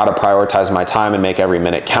learned how to prioritize my time and make every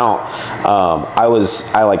minute count, I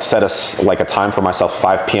like set a time for myself,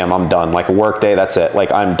 5 p.m. I'm done. Like a work day, that's it.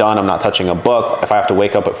 Like I'm done. I'm not touching a book. If I have to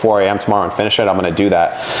wake up at 4 a.m. tomorrow and finish it, I'm going to do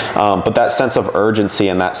that. But that sense of urgency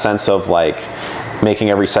and that sense of like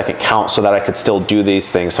making every second count so that I could still do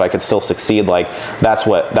these things, so I could still succeed, like that's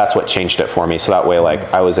what changed it for me. So that way,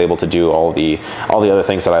 like I was able to do all the other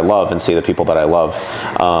things that I love and see the people that I love.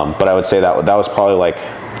 But I would say that was probably like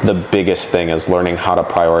the biggest thing, is learning how to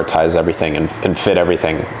prioritize everything and fit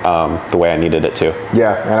everything the way I needed it to.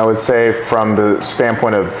 Yeah, and I would say from the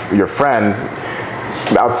standpoint of your friend,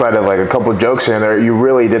 outside of like a couple of jokes here and there, you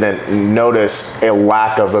really didn't notice a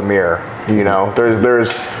lack of a mirror. You know,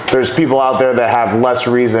 there's people out there that have less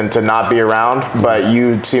reason to not be around, but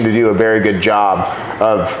you seem to do a very good job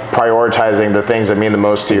of prioritizing the things that mean the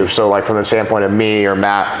most to you. So like from the standpoint of me or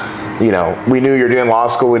Matt, you know, we knew you're doing law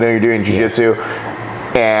school, we knew you're doing jiu-jitsu,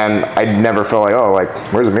 and I never felt like, oh, like,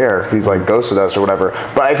 where's the mirror? He's like ghosted us or whatever.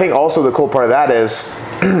 But I think also the cool part of that is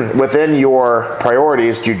within your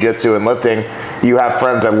priorities, jiu-jitsu and lifting, you have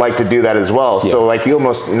friends that like to do that as well. So like you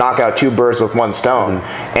almost knock out 2 birds with 1 stone.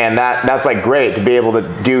 And that's like great to be able to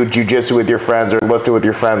do jiu-jitsu with your friends or lift it with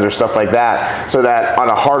your friends or stuff like that, so that on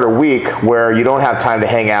a harder week where you don't have time to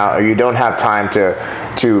hang out, or you don't have time to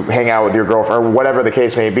hang out with your girlfriend, or whatever the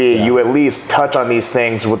case may be, you at least touch on these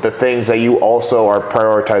things with the things that you also are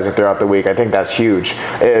prioritizing throughout the week. I think that's huge.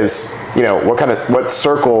 Is, you know, what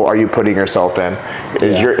circle are you putting yourself in?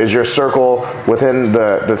 Is your circle within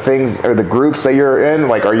the things or the groups that you're in?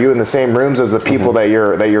 Like, are you in the same rooms as the people that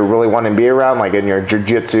you're really wanting to be around, like in your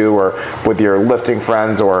jiu-jitsu or with your lifting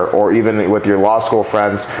friends or even with your law school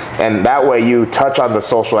friends? And that way you touch on the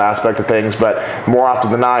social aspect of things, but more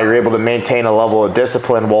often than not, you're able to maintain a level of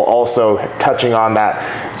discipline while also touching on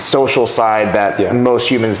that social side that most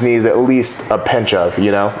humans need at least a pinch of,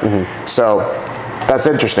 you know? So that's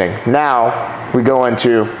interesting. Now we go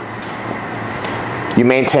into, you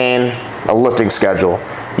maintain a lifting schedule.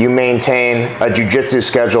 You maintain a jiu-jitsu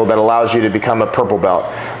schedule that allows you to become a purple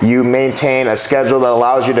belt. You maintain a schedule that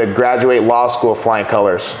allows you to graduate law school flying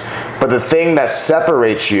colors. But the thing that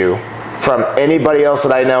separates you from anybody else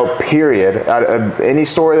that I know, period, any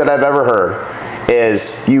story that I've ever heard,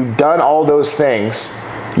 is you've done all those things.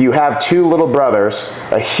 You have 2 little brothers,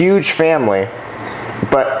 a huge family,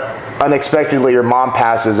 but unexpectedly your mom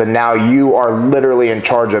passes and now you are literally in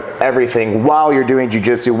charge of everything while you're doing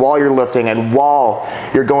jiu-jitsu, while you're lifting, and while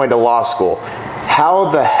you're going to law school. How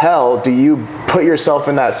the hell do you put yourself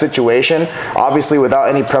in that situation, obviously without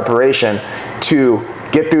any preparation, to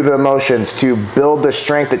get through the emotions, to build the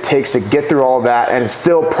strength it takes to get through all of that and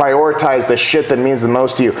still prioritize the shit that means the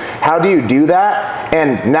most to you? How do you do that?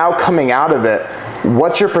 And now coming out of it,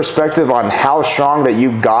 what's your perspective on how strong that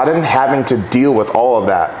you've gotten having to deal with all of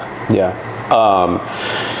that? Yeah.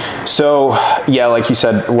 So yeah, like you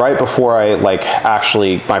said, right before I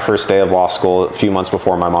actually my first day of law school, a few months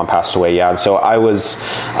before my mom passed away. Yeah. And so I was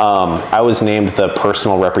named the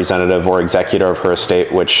personal representative or executor of her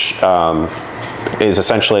estate, which, is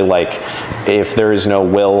essentially like, if there is no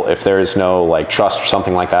will, if there is no like trust or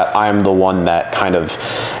something like that, I'm the one that kind of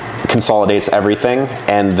consolidates everything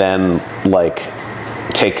and then like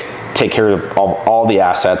take care of all the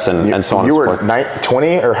assets and so on. You were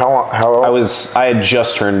 20 or how old? I had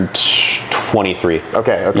just turned 23.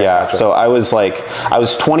 Okay. Yeah. Gotcha. So I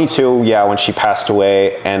was 22. Yeah, when she passed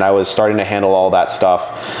away, and I was starting to handle all that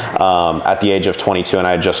stuff at the age of 22, and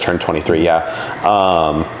I had just turned 23.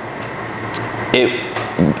 Yeah.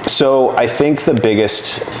 So I think the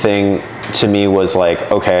biggest thing to me was like,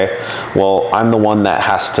 okay, well, I'm the one that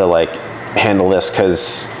has to like handle this,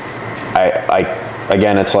 because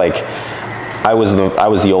again, it's like I was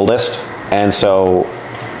the oldest, and so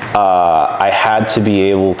I had to be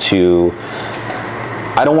able to,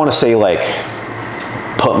 I don't want to say like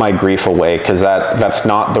put my grief away, because that's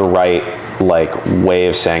not the right like way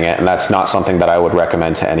of saying it, and that's not something that I would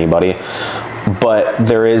recommend to anybody. But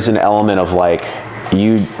there is an element of like,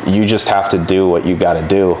 you just have to do what you got to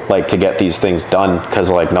do, like, to get these things done, because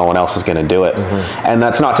like no one else is going to do it. And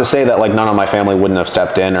that's not to say that like none of my family wouldn't have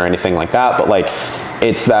stepped in or anything like that, but like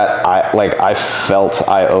it's that I felt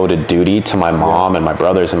I owed a duty to my mom and my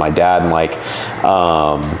brothers and my dad and like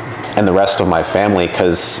and the rest of my family,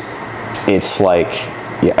 because it's like,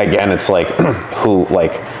 again, it's like who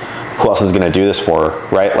else is going to do this for her,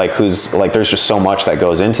 right? Like who's like, there's just so much that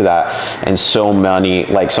goes into that, and so many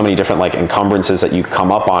different like encumbrances that you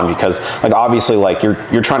come up on, because like obviously like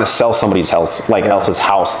you're trying to sell somebody's house, like else's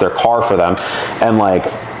house, their car for them, and like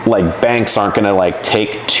banks aren't going to like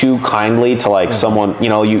take too kindly to like someone, you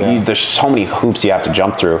know, there's so many hoops you have to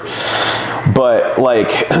jump through. But like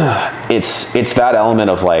it's that element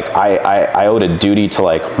of like I owed a duty to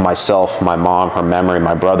like myself, my mom, her memory,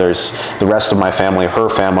 my brothers, the rest of my family, her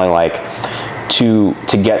family, like to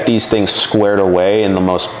get these things squared away in the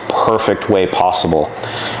most perfect way possible.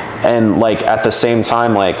 And like at the same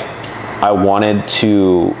time, like I wanted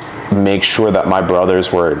to make sure that my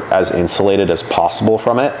brothers were as insulated as possible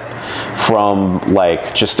from it, from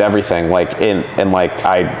like just everything, like like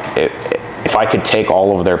if I could take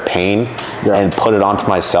all of their pain and put it onto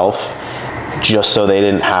myself, just so they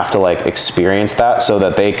didn't have to like experience that, so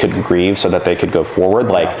that they could grieve, so that they could go forward,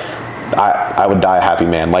 like I would die a happy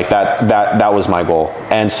man. Like that was my goal.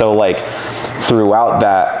 And so like throughout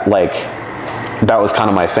that, like that was kind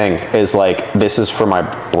of my thing, is like, this is for my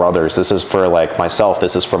brothers, this is for like myself,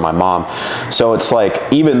 this is for my mom. So it's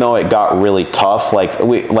like, even though it got really tough, like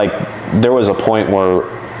there was a point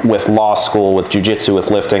where with law school, with jiu-jitsu, with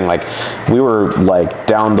lifting, like we were like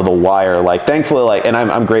down to the wire. Like thankfully, like, and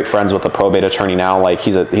I'm great friends with the probate attorney now. Like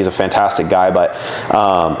he's a fantastic guy, but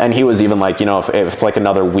and he was even like, you know, if it's like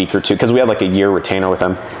another week or two, because we had like a year retainer with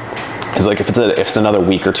him. He's like, if it's another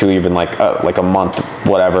week or two, even like a month,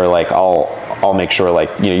 whatever, like I'll make sure, like,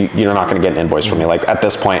 you know, you're not going to get an invoice from me. Like at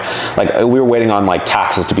this point, like we were waiting on like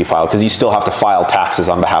taxes to be filed, because you still have to file taxes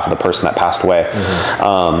on behalf of the person that passed away.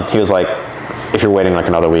 He was like, if you're waiting like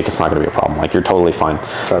another week, it's not going to be a problem. Like you're totally fine.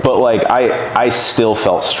 But like I still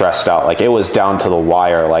felt stressed out. Like it was down to the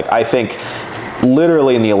wire. Like I think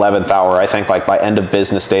literally in the 11th hour, I think like by end of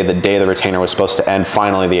business day, the day the retainer was supposed to end,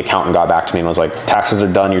 finally the accountant got back to me and was like, taxes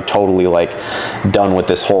are done, you're totally like done with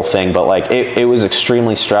this whole thing. But like it was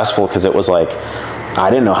extremely stressful because it was like, I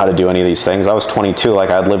didn't know how to do any of these things. I was 22, like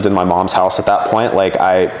I'd lived in my mom's house at that point. Like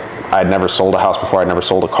I'd never sold a house before. I'd never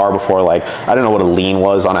sold a car before. Like I didn't know what a lien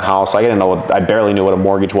was on a house. I barely knew what a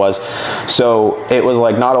mortgage was. So it was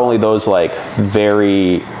like not only those like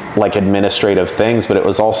very like administrative things, but it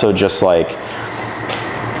was also just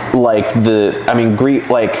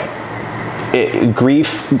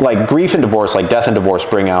grief, grief and divorce, like death and divorce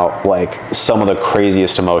bring out like some of the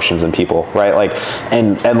craziest emotions in people, right? Like,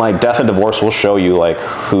 and like death and divorce will show you like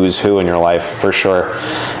who's who in your life for sure.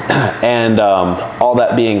 And all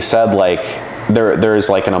that being said, like there's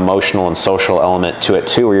like an emotional and social element to it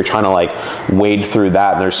too, where you're trying to like wade through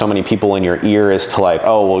that. And there's so many people in your ear as to like,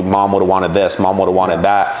 oh, well, mom would have wanted this, mom would have wanted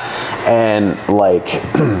that. And like,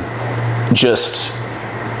 just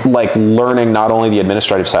like learning not only the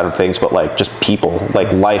administrative side of things, but like just people,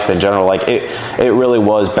 like life in general. Like it really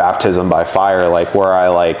was baptism by fire, like where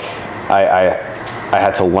I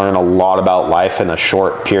had to learn a lot about life in a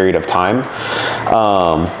short period of time.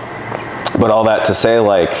 But all that to say,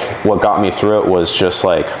 like what got me through it was just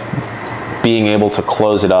like being able to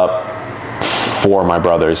close it up for my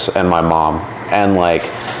brothers and my mom. And like,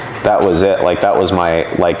 that was it. Like that was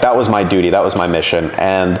my duty. That was my mission.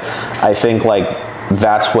 And I think like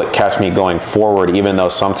that's what kept me going forward, even though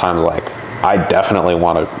sometimes like I definitely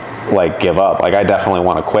want to like give up. Like I definitely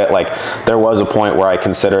want to quit. Like there was a point where I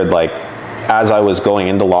considered, like, as I was going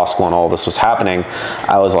into law school and all this was happening,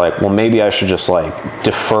 I was like, well, maybe I should just like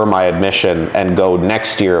defer my admission and go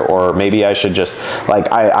next year, or maybe I should just like,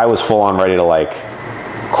 I was full on ready to like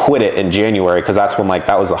quit it in January, because that's when like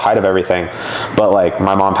that was the height of everything. But like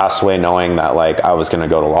my mom passed away knowing that like I was going to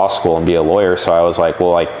go to law school and be a lawyer. So I was like,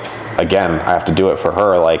 well, like again, I have to do it for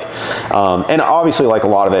her. Like, and obviously like a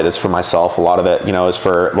lot of it is for myself. A lot of it, you know, is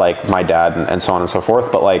for like my dad and so on and so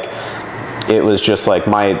forth. But like, it was just like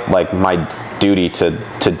my duty to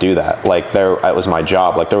do that. Like it was my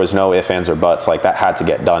job. Like there was no ifs, ands, or buts. Like that had to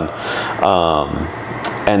get done.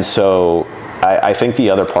 And so I think the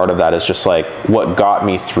other part of that is just like what got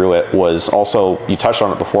me through it was also, you touched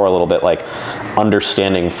on it before a little bit, like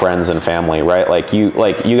understanding friends and family, right? Like you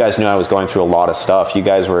guys knew I was going through a lot of stuff. You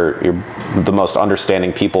guys you're the most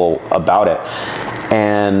understanding people about it.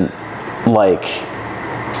 And like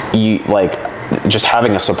just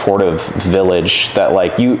having a supportive village that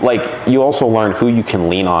you also learn who you can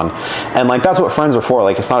lean on. And like that's what friends are for.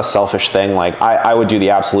 Like it's not a selfish thing. Like I would do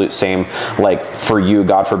the absolute same like for you,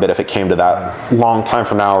 God forbid, if it came to that long time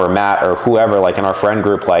from now, or Matt or whoever, like in our friend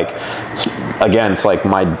group. Like again, it's like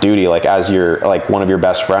my duty, like as your like one of your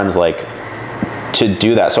best friends, like to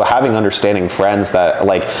do that. So having understanding friends that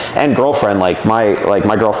like, and girlfriend, like my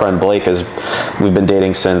girlfriend Blake we've been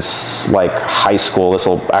dating since like high school. This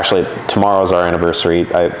will actually, tomorrow's our anniversary.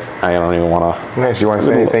 I don't even want to. Nice. You want to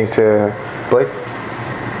say anything to Blake?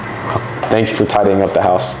 Thank you for tidying up the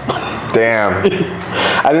house. Damn.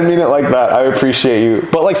 I didn't mean it like that. I appreciate you.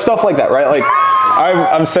 But like stuff like that, right? Like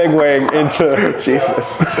I'm segueing into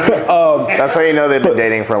Jesus. That's how you know they've been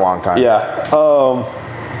dating for a long time. Yeah.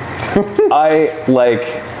 I like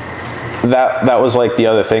that was like the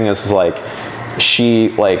other thing is like she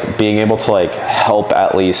like being able to like help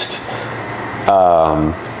at least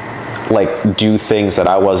like do things that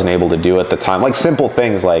I wasn't able to do at the time, like simple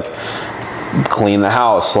things like clean the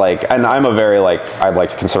house. Like, and I'm a very like, I'd like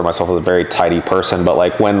to consider myself as a very tidy person, but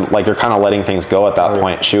like when like you're kind of letting things go at that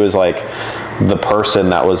point, she was like the person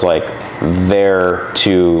that was like there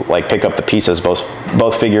to like pick up the pieces,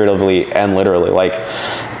 both figuratively and literally. Like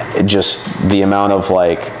just the amount of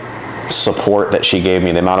like support that she gave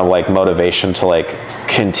me, the amount of like motivation to like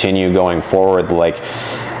continue going forward. Like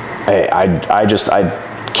I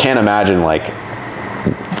can't imagine like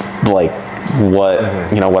what,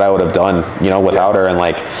 you know, what I would have done, you know, without her. And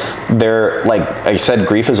like like I said,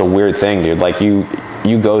 grief is a weird thing, dude. Like you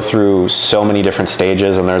go through so many different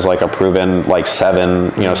stages, and there's like a proven like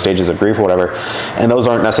 7, you know, stages of grief or whatever. And those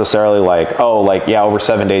aren't necessarily like, oh, like, yeah, over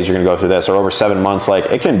 7 days you're gonna go through this, or over 7 months. Like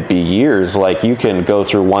it can be years. Like you can go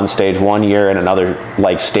through one stage 1 year and another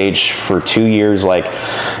like stage for 2 years. Like,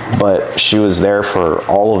 but she was there for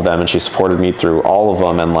all of them, and she supported me through all of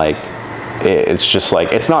them. And like, it's just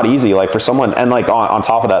like, it's not easy, like for someone, and like on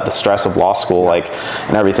top of that, the stress of law school, like,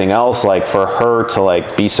 and everything else, like for her to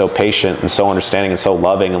like be so patient and so understanding and so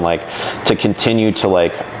loving, and like to continue to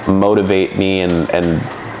like motivate me and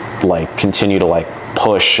like continue to like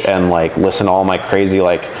push and like listen to all my crazy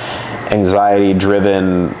like anxiety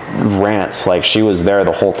driven rants. Like she was there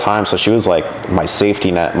the whole time, so she was like my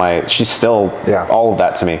safety net. She's still all of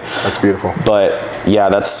that to me. That's beautiful. But yeah,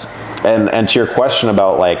 that's and to your question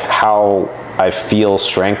about like how I feel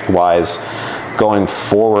strength wise going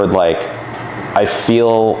forward, like I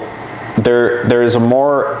feel there is a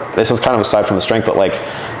more, this is kind of aside from the strength, but like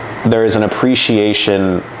there is an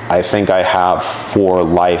appreciation I think I have for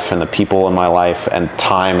life and the people in my life and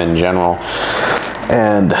time in general.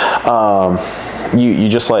 And you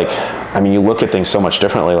just like, I mean, you look at things so much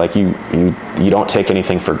differently. Like you don't take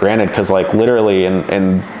anything for granted, because like literally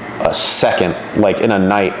in a second, like in a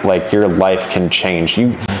night, like your life can change.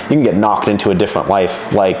 You can get knocked into a different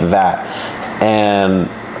life like that, and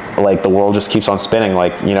like the world just keeps on spinning,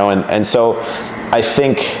 like, you know. And so I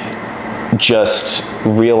think just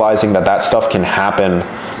realizing that stuff can happen,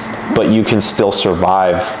 but you can still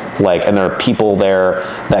survive, like, and there are people there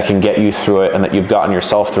that can get you through it, and that you've gotten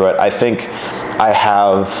yourself through it. I think I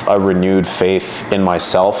have a renewed faith in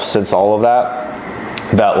myself since all of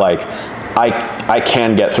that like I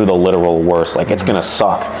can get through the literal worst. Like it's gonna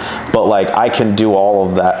suck, but like I can do all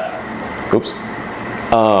of that. Oops.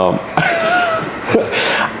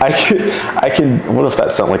 I can, what if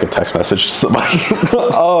that sounded like a text message to somebody?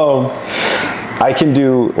 I can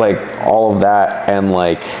do like all of that and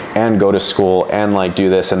like, and go to school and like do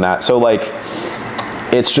this and that. So like,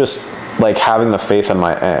 it's just like having the faith in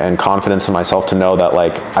and confidence in myself to know that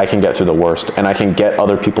like I can get through the worst, and I can get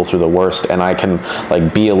other people through the worst, and I can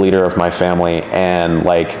like be a leader of my family. And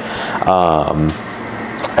like,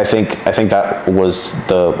 I think that was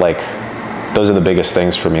the, like, those are the biggest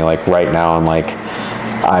things for me, like right now. And like,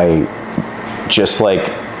 I just like,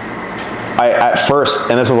 at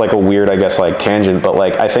first, and this is like a weird, I guess, like tangent, but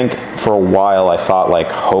like I think for a while I thought like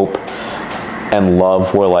hope and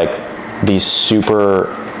love were like these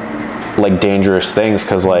super like dangerous things,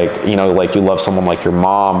 because like, you know, like you love someone like your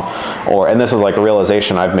mom, and this is like a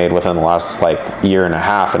realization I've made within the last like year and a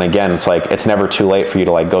half. And again, it's like it's never too late for you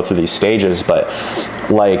to like go through these stages, but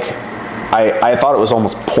like I thought it was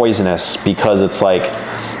almost poisonous, because it's like,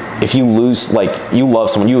 if you lose, like, you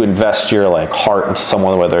love someone, you invest your like heart into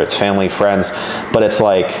someone, whether it's family, friends, but it's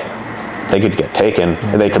like they could get taken,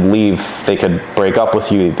 they could leave, they could break up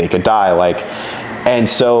with you, they could die, like. And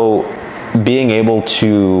so being able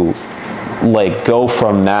to like go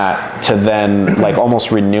from that to then like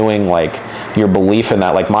almost renewing like your belief in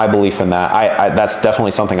that, like my belief in that, I that's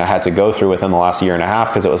definitely something I had to go through within the last year and a half,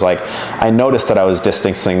 because it was like I noticed that I was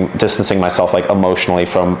distancing myself like emotionally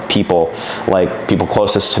from people, like people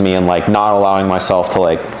closest to me, and like not allowing myself to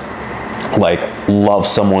like love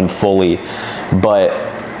someone fully. But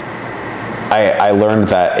I learned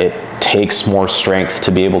that it takes more strength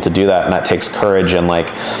to be able to do that, and that takes courage. And like,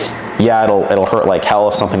 yeah, it'll hurt like hell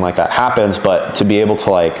if something like that happens, but to be able to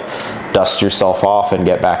like dust yourself off and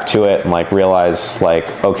get back to it, and like realize like,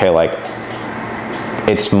 okay, like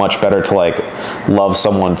it's much better to like love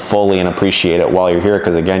someone fully and appreciate it while you're here,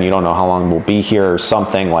 because again, you don't know how long we'll be here or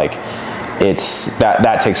something. Like it's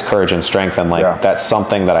that takes courage and strength, and like that's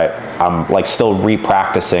something that I'm like still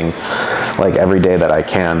re-practicing like every day that I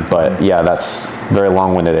can. But yeah, that's a very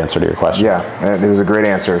long-winded answer to your question. Yeah, it was a great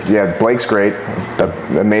answer. Yeah, Blake's great,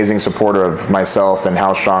 an amazing supporter of myself and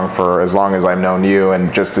House Strong for as long as I've known you,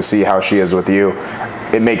 and just to see how she is with you,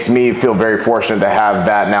 it makes me feel very fortunate to have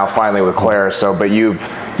that now finally with Claire. So, but you've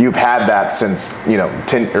had that since, you know,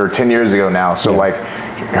 10 years ago now. So like,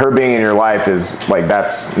 her being in your life is like,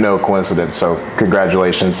 that's no coincidence. So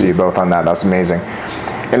congratulations to you both on that. That's amazing.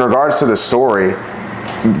 In regards to the story,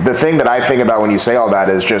 the thing that I think about when you say all that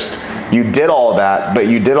is just, you did all that, but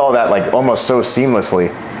you did all that like almost so seamlessly.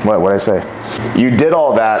 What did I say? You did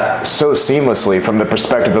all that so seamlessly from the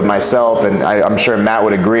perspective of myself, and I'm sure Matt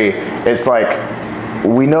would agree. It's like,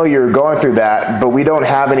 we know you're going through that, but we don't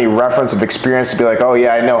have any reference of experience to be like, oh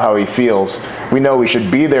yeah, I know how he feels. We know we should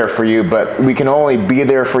be there for you, but we can only be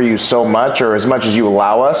there for you so much, or as much as you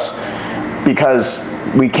allow us, because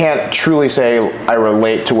we can't truly say, I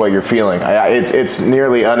relate to what you're feeling. It's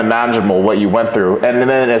nearly unimaginable what you went through. And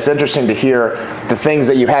then it's interesting to hear the things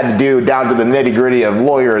that you had to do down to the nitty gritty of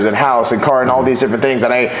lawyers and house and car and all these different things.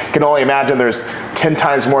 And I can only imagine there's 10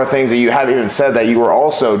 times more things that you haven't even said that you were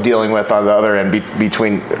also dealing with on the other end,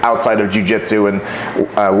 between outside of jiu-jitsu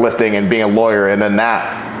and lifting and being a lawyer and then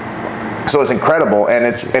that. So it's incredible. And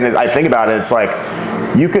I think about it, it's like,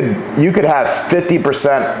 you could have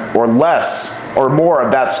 50% or less or more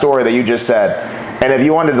of that story that you just said, And if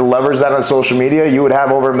you wanted to leverage that on social media, you would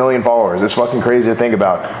have over 1 million followers. It's fucking crazy to think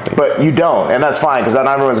about. But you don't, and that's fine, because not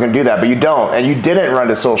everyone's gonna do that, but you don't, and you didn't run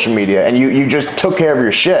to social media, and you just took care of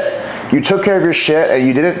your shit. You took care of your shit, and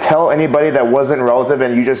you didn't tell anybody that wasn't relative,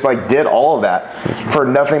 and you just like did all of that for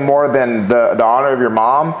nothing more than the honor of your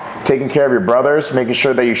mom, taking care of your brothers, making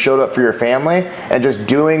sure that you showed up for your family, and just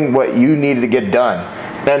doing what you needed to get done.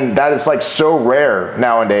 And that is like so rare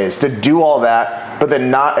nowadays, to do all that but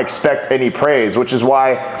then not expect any praise, which is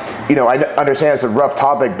why, you know, I understand it's a rough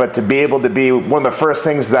topic, but to be able to be one of the first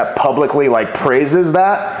things that publicly like praises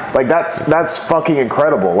that, like that's fucking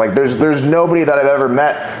incredible. Like there's nobody that I've ever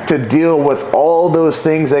met to deal with all those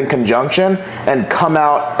things in conjunction and come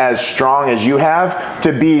out as strong as you have,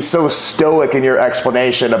 to be so stoic in your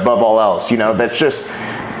explanation above all else. You know, that's just,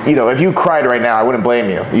 you know, if you cried right now, I wouldn't blame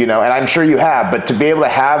you, you know, and I'm sure you have, but to be able to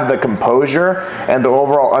have the composure and the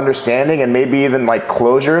overall understanding and maybe even like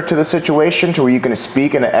closure to the situation to where you can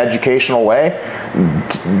speak in an educational way,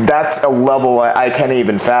 that's a level I can't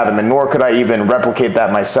even fathom, and nor could I even replicate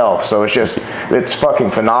that myself. So it's fucking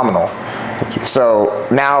phenomenal. So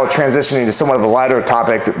now transitioning to somewhat of a lighter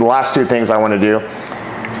topic, the last two things I want to do.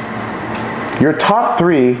 Your top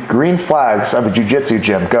 3 green flags of a jiu-jitsu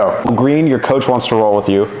gym, go. Green, your coach wants to roll with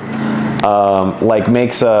you. Like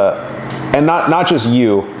makes and not just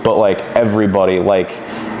you, but like everybody, like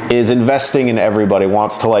is investing in everybody,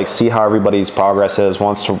 wants to like see how everybody's progress is,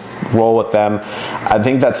 wants to roll with them. I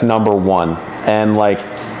think that's number 1. And like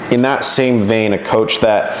in that same vein, a coach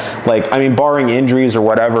that like, I mean, barring injuries or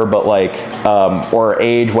whatever, but like, or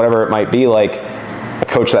age, whatever it might be, like a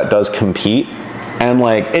coach that does compete. And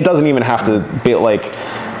like, it doesn't even have to be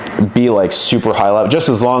like super high level, just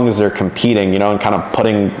as long as they're competing, you know, and kind of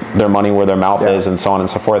putting their money where their mouth is, and so on and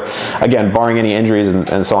so forth. Again, barring any injuries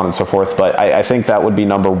and so on and so forth. But I think that would be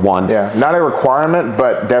number 1. Yeah, not a requirement,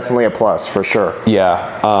 but definitely a plus for sure.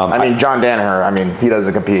 Yeah. I mean, John Danaher, I mean, he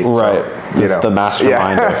doesn't compete. Right. So, you know. The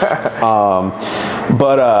mastermind.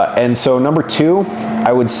 Yeah. And so number 2,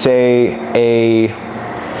 I would say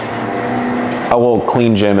well,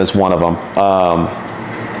 clean gym is one of them.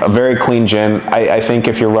 A very clean gym. I think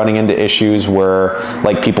if you're running into issues where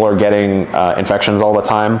like people are getting infections all the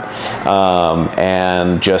time,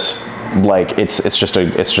 and just like it's just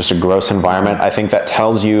a gross environment, I think that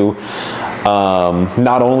tells you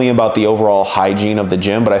not only about the overall hygiene of the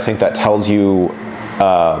gym, but I think that tells you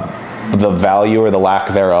the value or the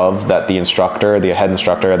lack thereof that the instructor, the head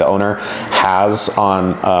instructor, the owner has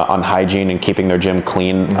on hygiene and keeping their gym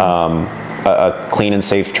clean. A clean and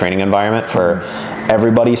safe training environment for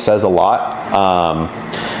everybody says a lot.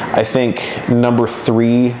 I think number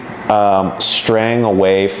 3, straying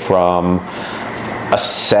away from a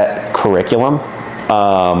set curriculum.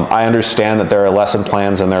 I understand that there are lesson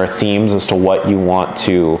plans and there are themes as to what you want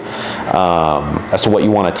to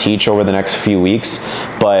teach over the next few weeks.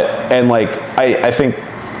 And like, I think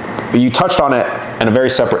you touched on it in a very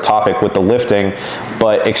separate topic with the lifting,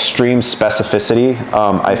 but extreme specificity,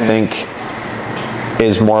 I think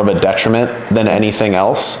is more of a detriment than anything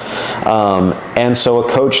else. And so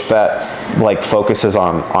a coach that like focuses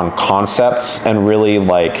on concepts and really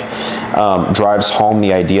like drives home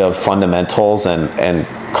the idea of fundamentals and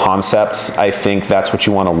concepts, I think that's what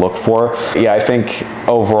you want to look for. Yeah, I think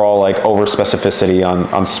overall like over specificity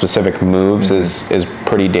on specific moves is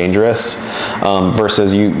pretty dangerous,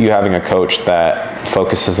 versus you having a coach that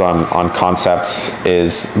focuses on concepts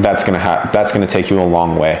that's gonna take you a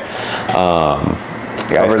long way.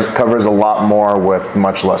 Covers a lot more with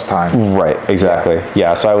much less time. Right, exactly.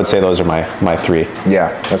 Yeah, so I would say those are my 3.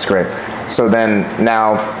 Yeah, that's great. So then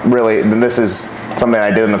now, really, this is something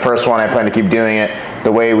I did in the first one. I plan to keep doing it.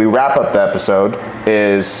 The way we wrap up the episode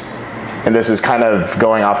is, and this is kind of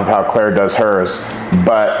going off of how Claire does hers,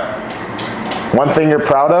 but one thing you're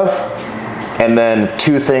proud of, and then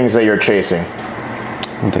 2 things that you're chasing.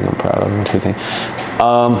 One thing I'm proud of, and 2 things.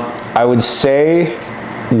 I would say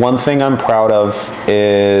one thing I'm proud of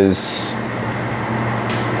is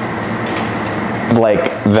like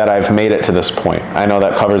that I've made it to this point. I know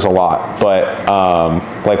that covers a lot, but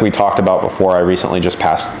like we talked about before, I recently just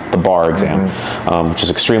passed the bar exam, which is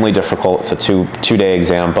extremely difficult. It's a two-day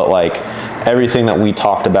exam, but like everything that we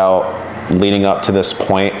talked about leading up to this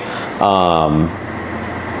point,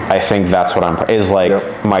 I think that's what is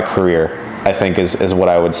like my career, I think is what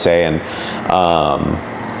I would say. And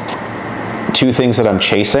 2 things that I'm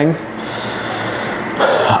chasing.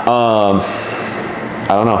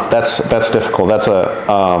 I don't know. That's difficult. That's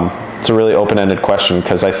it's a really open-ended question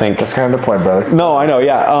because I think That's kind of the point, brother. No, I know,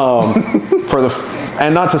 yeah.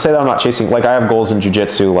 And not to say that I'm not chasing. Like I have goals in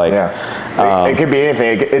jiu-jitsu. Like it could be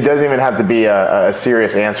anything. It doesn't even have to be a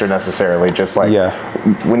serious answer necessarily. Just like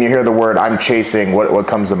when you hear the word "I'm chasing," what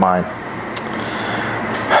comes to mind?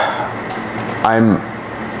 I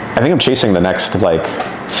think I'm chasing the next like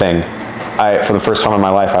thing. For the first time in my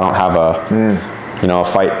life, I don't have a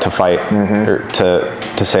fight to fight or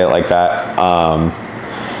to say it like that.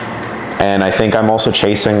 And I think I'm also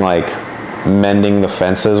chasing like mending the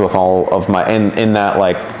fences with all of my in that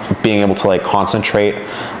like being able to like concentrate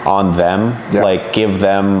on them, like give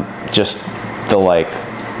them just the like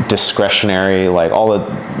discretionary, like all of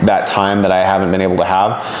that time that I haven't been able to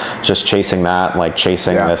have, just chasing that, like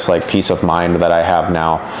chasing this like peace of mind that I have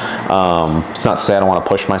now. It's not to say I don't want to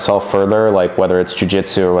push myself further, like whether it's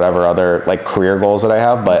jiu-jitsu or whatever other like career goals that I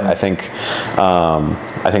have, but I think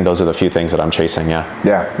those are the few things that I'm chasing. Yeah,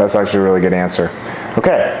 that's actually a really good answer.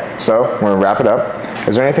 Okay, so we're gonna wrap it up.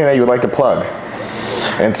 Is there anything that you would like to plug?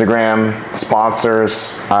 Instagram,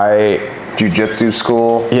 sponsors, Jiu-Jitsu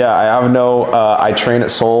school? Yeah, I have I train at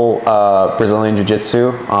Seoul Brazilian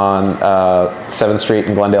Jiu-Jitsu on 7th Street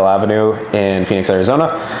and Glendale Avenue in Phoenix, Arizona.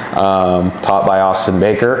 Taught by Austin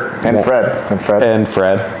Baker. And Fred.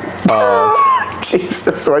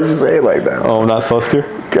 Jesus, why'd you say it like that? Oh, I'm not supposed to?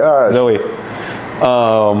 God. Zoe.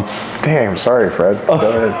 Damn, sorry, Fred. Go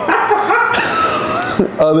ahead.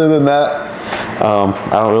 Other than that, I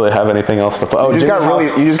don't really have anything else to put. You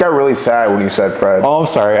just got really sad when you said Fred. Oh, I'm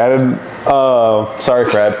sorry. I didn't. Sorry,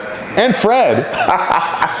 Fred. And Fred.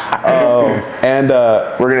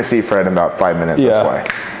 We're gonna see Fred in about 5 minutes. That's why.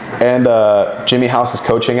 And JimmyHouse's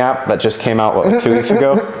coaching app that just came out 2 weeks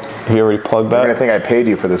ago. Have you already plugged that? You're gonna think I paid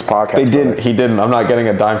you for this podcast. He didn't. I'm not getting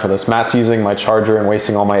a dime for this. Matt's using my charger and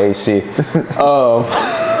wasting all my AC.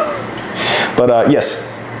 But yes.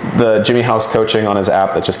 The Jimmy House coaching on his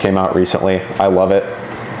app that just came out recently. I love it.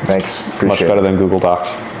 Thanks. Appreciate Much better than Google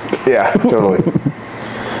Docs. Yeah, totally.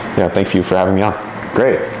 Yeah, thank you for having me on.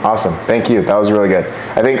 Great. Awesome. Thank you. That was really good.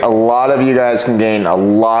 I think a lot of you guys can gain a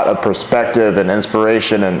lot of perspective and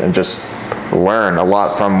inspiration and just learn a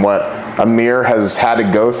lot from what Amir has had to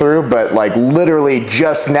go through, but like literally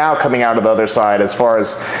just now coming out of the other side as far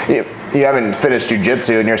as you haven't finished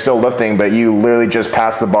jiu-jitsu and you're still lifting, but you literally just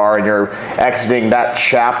passed the bar and you're exiting that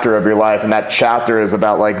chapter of your life, and that chapter is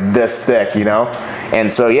about like this thick, you know?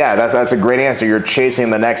 And so yeah, that's a great answer. You're chasing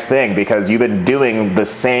the next thing because you've been doing the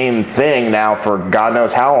same thing now for God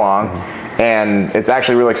knows how long. And it's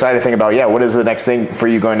actually really exciting to think about, what is the next thing for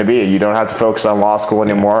you going to be? You don't have to focus on law school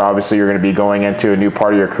anymore. Obviously, you're going to be going into a new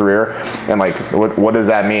part of your career. And like, what does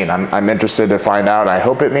that mean? I'm interested to find out. I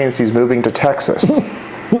hope it means he's moving to Texas.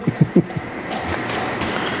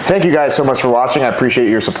 Thank you guys so much for watching. I appreciate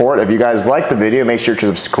your support. If you guys liked the video, make sure to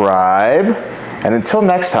subscribe. And until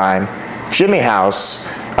next time, Jimmy House,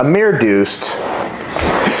 Amir Deuced,